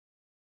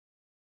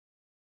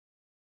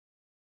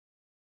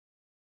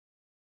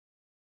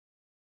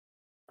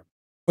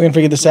 We're gonna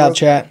figure this out,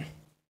 chat.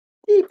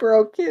 He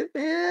broke it,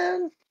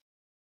 man.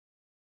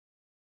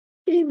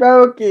 He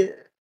broke it.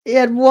 He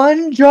had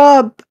one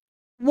job.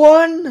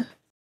 One.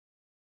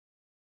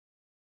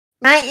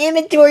 My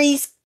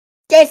inventory's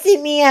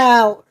stressing me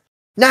out.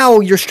 Now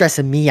you're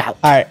stressing me out.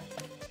 All right.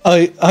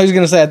 Oh, I was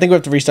gonna say I think we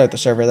have to restart the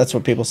server. That's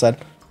what people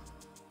said.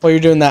 While you're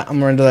doing that, I'm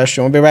gonna run to that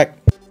stream. We'll be back.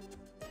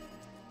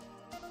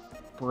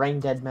 Brain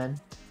dead, man.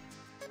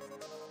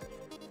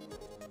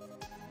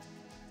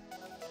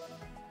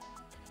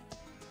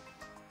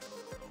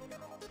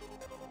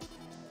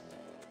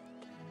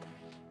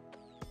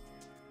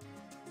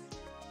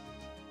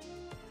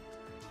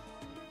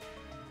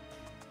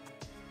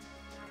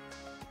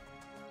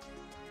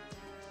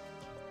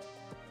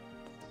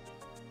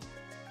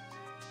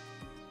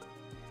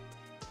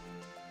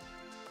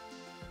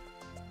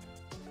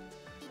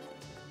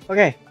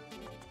 Okay.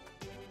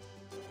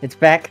 It's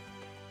back.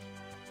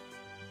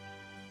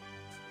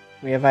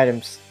 We have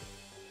items.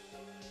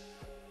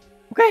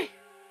 Okay.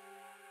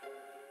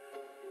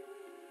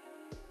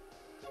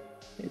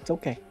 It's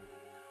okay.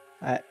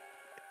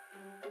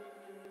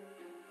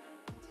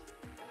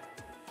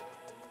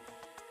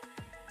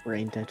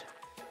 Brain dead.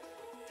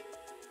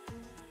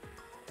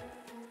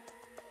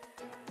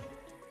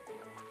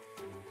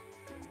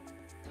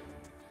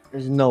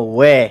 There's no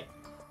way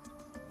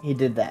he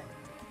did that.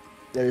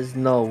 There's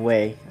no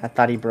way. I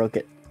thought he broke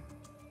it.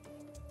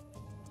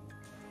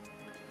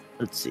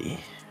 Let's see.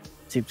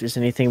 See if there's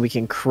anything we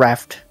can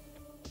craft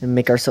and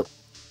make ourselves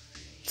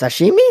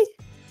sashimi?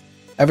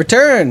 I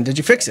returned. Did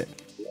you fix it?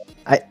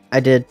 I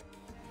did.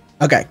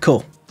 Okay,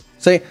 cool.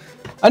 See,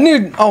 I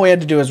knew all we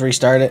had to do was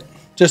restart it.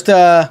 Just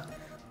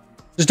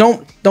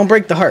don't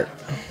break the heart.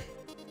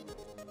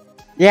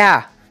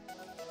 Yeah.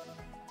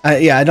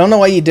 Yeah, I don't know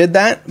why you did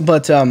that,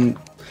 but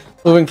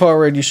moving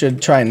forward, you should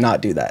try and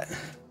not do that.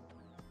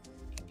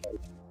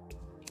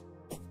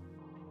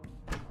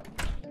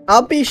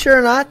 I'll be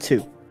sure not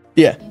to.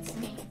 Yeah.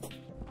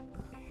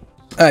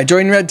 All right,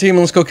 join red team.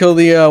 Let's go kill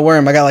the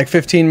worm. I got like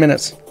 15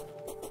 minutes.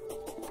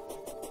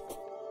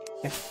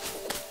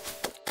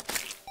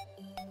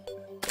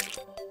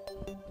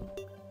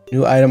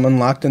 New item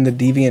unlocked in the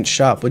deviant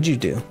shop. What'd you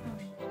do?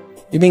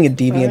 You being a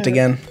deviant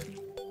again?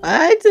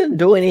 I didn't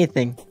do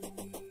anything.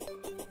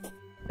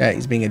 Yeah,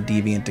 he's being a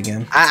deviant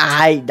again.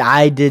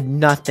 I did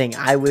nothing.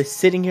 I was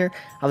sitting here.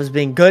 I was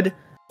being good.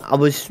 I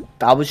was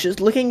just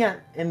looking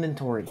at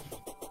inventory.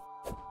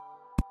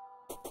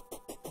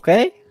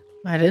 Okay?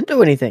 I didn't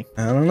do anything.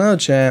 I don't know,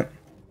 chat.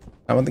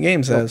 Not what the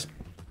game says.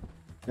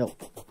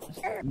 Nope.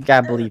 You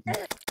gotta believe me.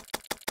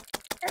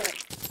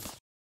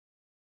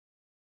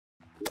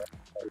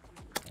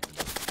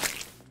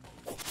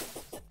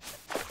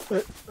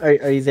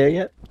 Are you there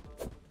yet?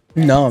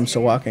 No, I'm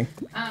still walking.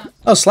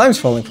 Oh, slime's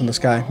falling from the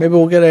sky. Maybe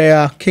we'll get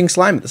a king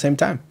slime at the same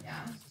time.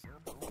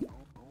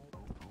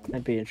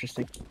 That'd be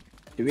interesting.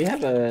 Do we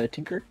have a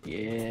tinker?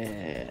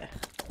 Yeah.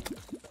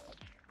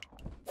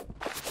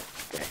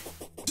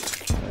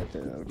 Okay.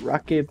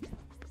 Rocket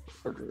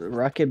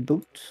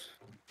boots.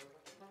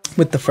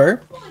 With the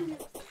fur?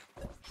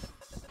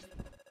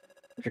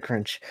 Such a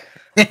crunch.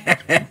 This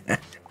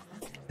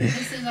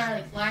is our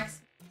like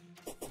flax.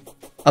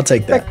 I'll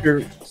take that.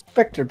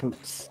 Spectre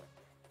boots.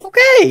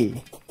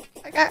 Okay.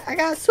 I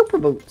got super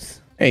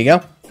boots. There you go.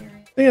 I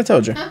think I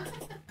told you.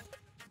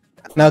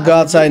 Now go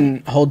outside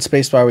and hold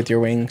spacebar with your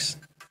wings.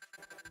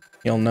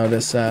 You'll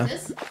notice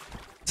This?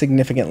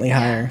 significantly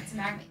higher. It's a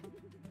magnet.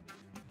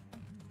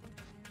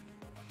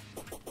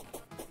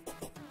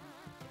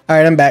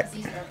 Alright, I'm back.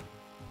 These are-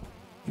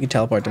 You can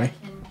teleport to me.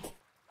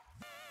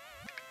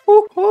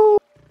 Woohoo!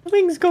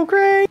 Wings go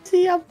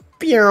crazy. I'm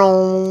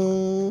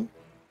pew.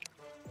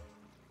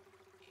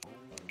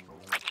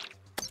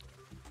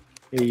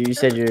 You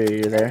said you're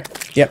there.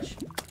 Yep.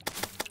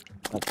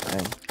 That's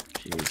fine.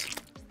 Jeez.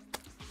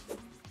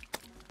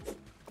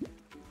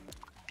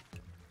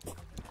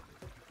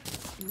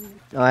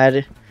 No,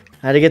 I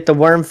had to get the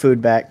worm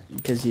food back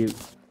because you.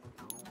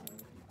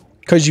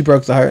 Because you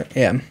broke the heart.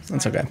 Yeah,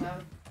 that's okay.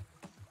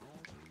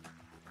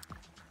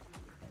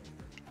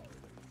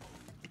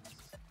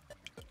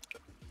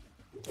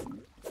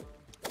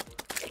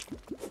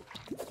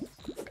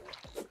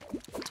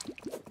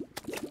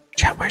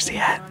 Chat, where's he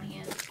at?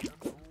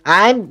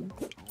 I'm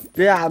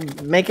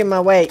making my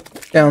way.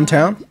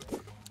 Downtown?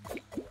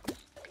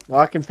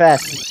 Walking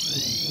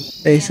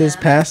fast. Faces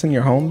passing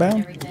your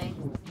homebound? Everything.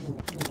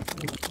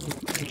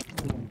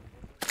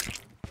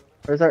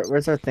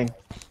 Where's our thing?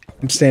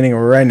 I'm standing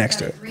right next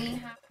to it. Green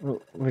half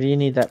What do you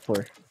need that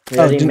for? We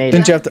Oh, already made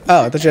didn't it. you have to?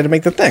 Oh, I thought you had to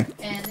make the thing.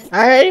 and this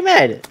I already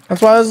made it.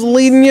 That's why I was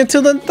leading you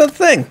to the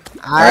thing.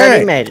 I already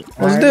Alright, made it.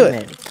 I let's already do it.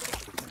 made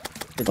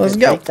it. Let's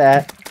go. Take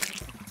that.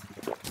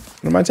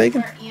 What am I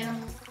taking? are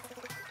animals.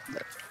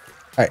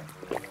 Alright.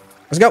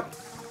 Let's go.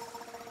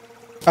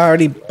 I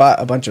already bought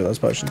a bunch of those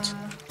potions.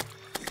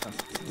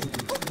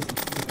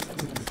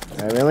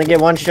 Alright, we only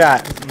get one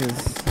shot.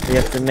 'Cause we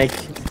have to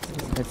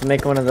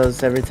make one of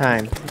those every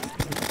time.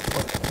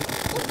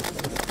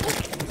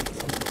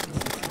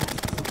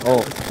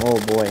 Oh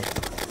boy.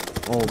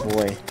 Oh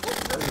boy.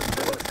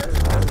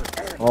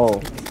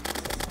 Oh.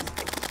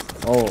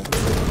 Oh.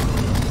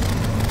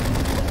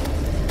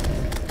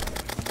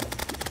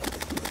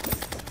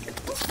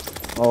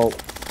 Oh.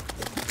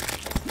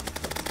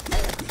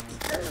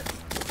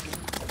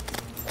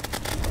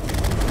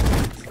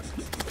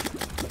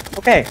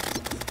 Okay.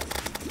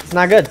 It's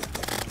not good.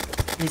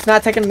 He's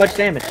not taking much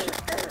damage.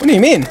 What do you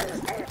mean?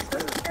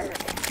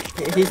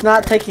 He's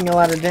not taking a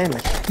lot of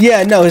damage.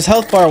 Yeah, no, his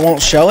health bar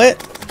won't show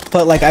it,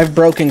 but like I've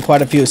broken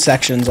quite a few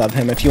sections of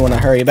him if you want to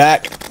hurry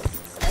back.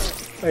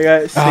 I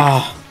got 6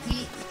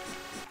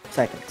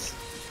 seconds.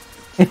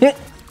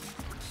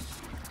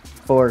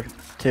 4,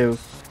 2,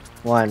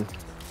 1.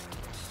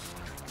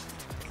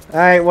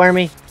 Alright,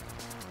 Wormy.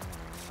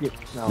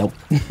 No. Nope.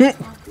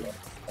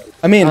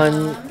 I mean,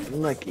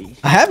 unlucky.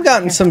 I have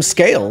gotten some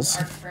scales.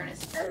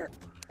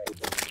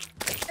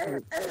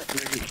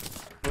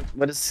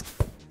 What is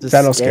the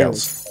Battle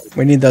scales.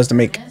 We need those to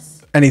make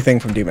anything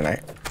from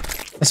Demonite.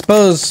 I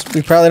suppose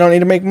we probably don't need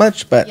to make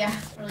much, but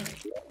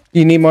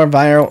you need more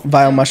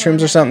vile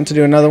mushrooms or something to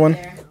do another one?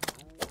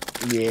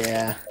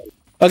 Yeah.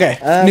 Okay,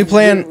 new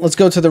plan. Let's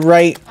go to the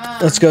right.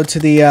 Let's go to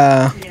the,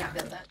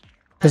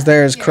 because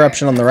there's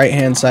corruption on the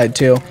right-hand side,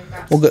 too.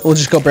 We'll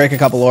just go break a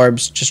couple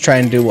orbs. Just try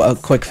and do a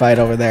quick fight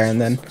over there, and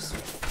then...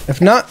 If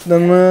not,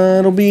 then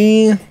it'll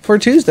be for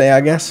Tuesday, I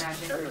guess.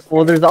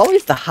 Well, there's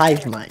always the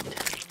hive mind.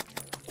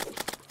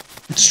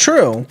 It's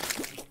true.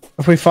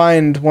 If we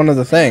find one of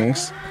the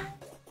things,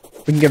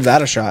 we can give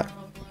that a shot.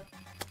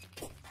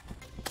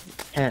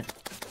 Yeah.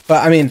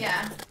 But, I mean,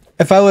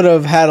 if I would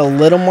have had a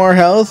little more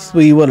health,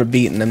 we would have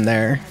beaten him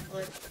there.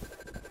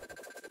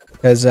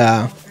 Because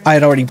I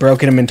had already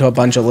broken him into a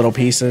bunch of little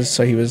pieces,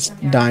 so he was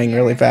dying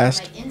really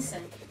fast.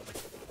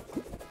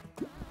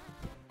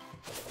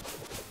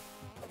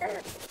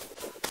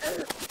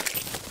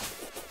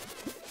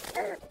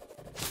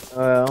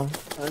 Well,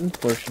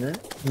 unfortunate.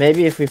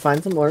 Maybe if we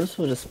find some orbs,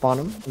 we'll just spawn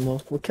them and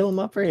we'll kill them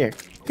up right here.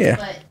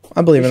 Yeah,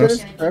 I believe in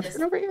us.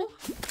 Over here?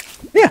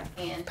 Yeah,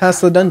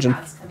 past the dungeon.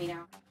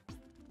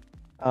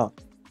 Oh.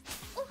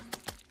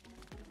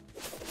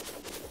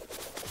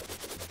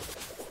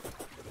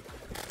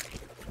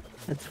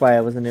 That's why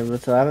I wasn't able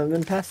to. I haven't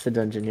been past the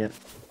dungeon yet.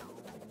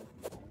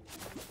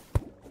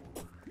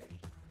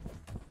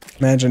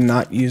 Imagine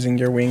not using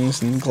your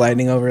wings and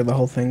gliding over the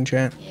whole thing,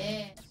 chat.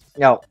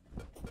 Yo.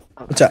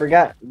 What's I up?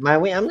 forgot. My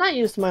wing. I'm not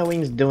used to my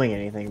wings doing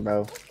anything,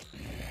 bro.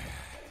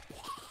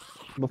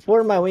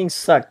 Before my wings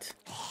sucked.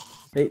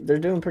 They're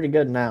doing pretty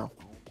good now.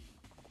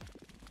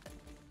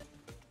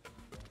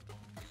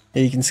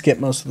 Yeah, you can skip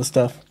most of the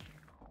stuff.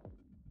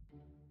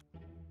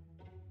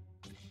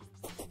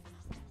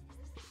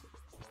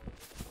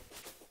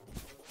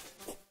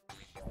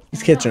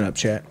 He's catching up,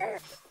 chat.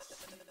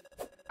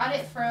 Got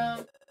it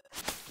from...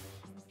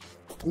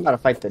 I'm about to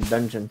fight the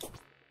dungeon.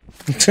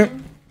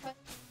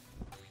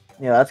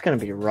 Yeah, that's gonna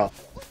be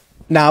rough.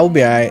 Nah, we'll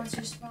be alright.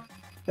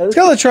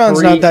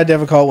 Skeletron's not that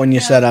difficult when you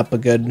set up a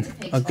good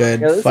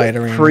fight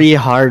arena.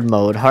 Pre-hard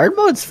mode. Hard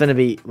mode's gonna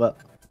be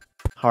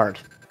hard.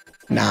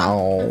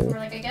 No.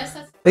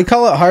 They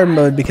call it hard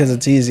mode because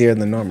it's easier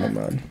than normal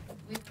mode.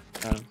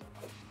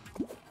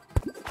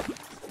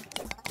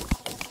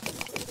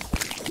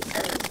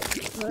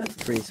 That's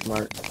pretty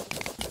smart.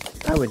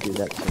 I would do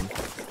that too.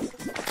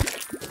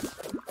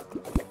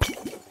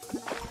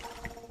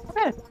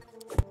 Okay.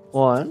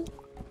 1.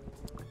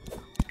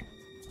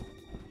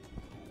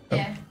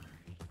 Yeah.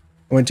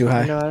 I went too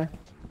high. I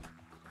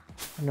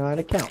know how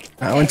to count.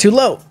 I went too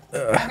low.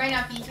 I might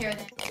not be here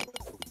then.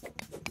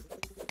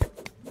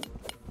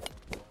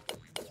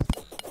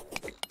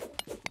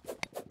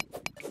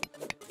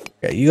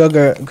 Okay, you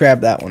go grab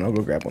that one. I'll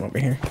go grab one over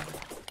here.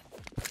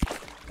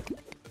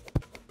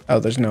 Oh,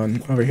 there's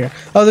none over here.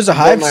 Oh, there's a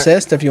hive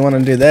cyst if you want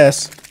to do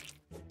this.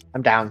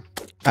 I'm down.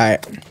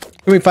 Alright. Can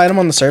we fight him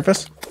on the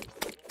surface?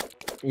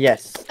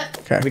 Yes.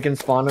 Okay. We can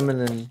spawn them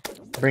and then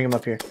bring them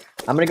up here.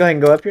 I'm gonna go ahead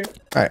and go up here.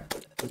 Alright.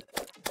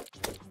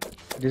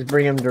 Just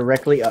bring them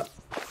directly up.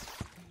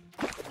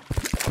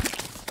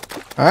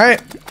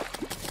 Alright.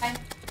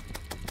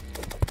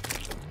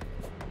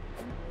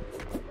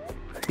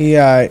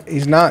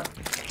 He's not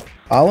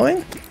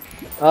following?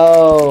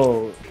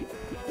 Oh.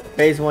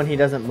 Phase 1, he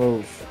doesn't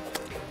move.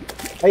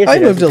 I guess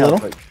he moved a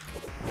little.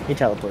 He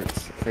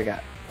teleports.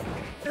 Forgot.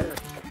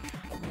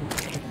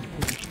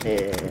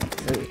 Yeah.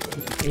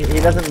 He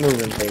doesn't move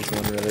in phase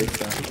 1 really,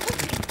 so.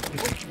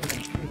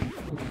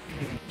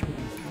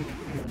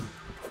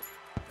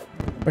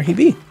 Where'd he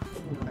be?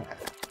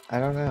 I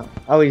don't know.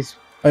 Oh, he's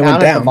he down went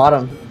at down. the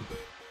bottom.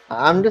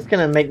 I'm just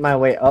gonna make my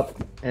way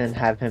up and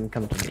have him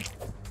come to me.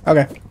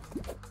 Okay.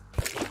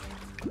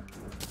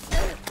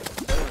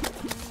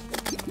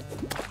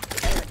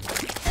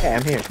 Okay,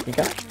 I'm here. You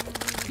got it?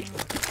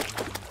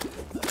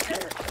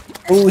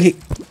 Ooh, he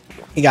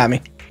got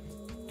me.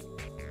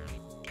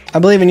 I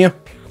believe in you.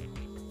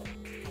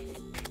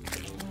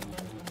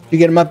 You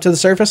get him up to the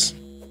surface?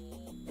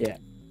 Yeah.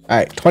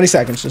 Alright, 20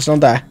 seconds. Just don't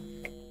die.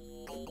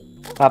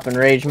 Pop in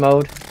rage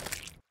mode.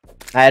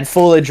 I had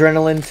full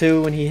adrenaline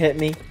too when he hit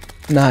me.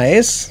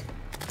 Nice.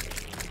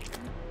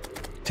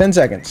 10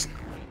 seconds.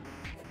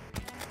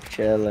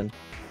 Chilling.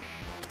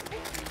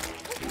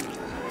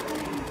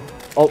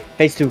 Oh,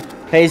 phase 2.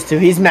 Phase 2.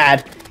 He's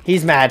mad.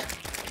 He's mad.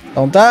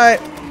 Don't die.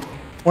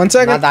 1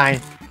 second. Not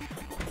dying.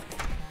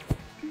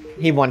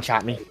 He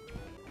one-shot me.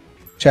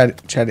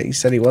 Chad, he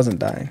said he wasn't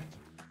dying.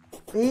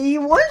 He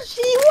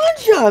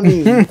one-shot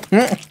me.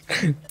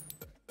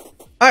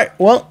 Alright,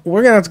 well,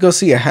 we're gonna have to go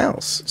see a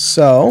house.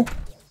 So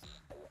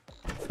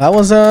that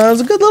was a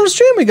good little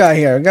stream we got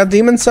here. We got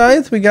Demon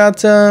Scythe, we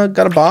got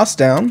a boss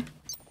down.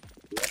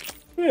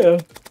 Yeah.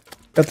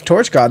 Got the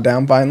Torch God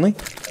down finally.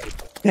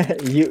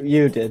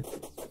 you did.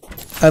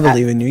 I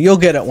believe in you. You'll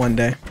get it one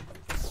day.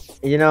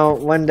 You know,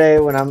 one day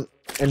when I'm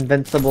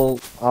invincible,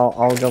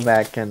 I'll go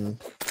back and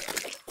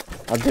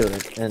I'll do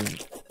it,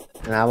 and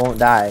I won't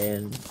die,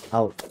 and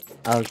I'll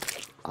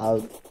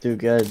do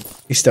good.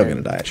 He's still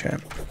gonna die,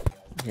 champ.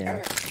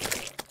 Yeah.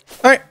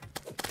 All right.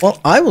 Well,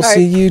 I will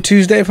see you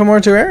Tuesday for more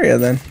Terraria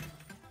then.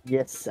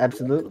 Yes,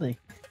 absolutely.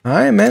 All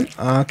right, man.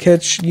 I'll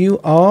catch you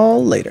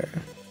all later.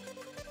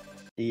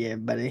 Yeah,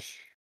 buddy.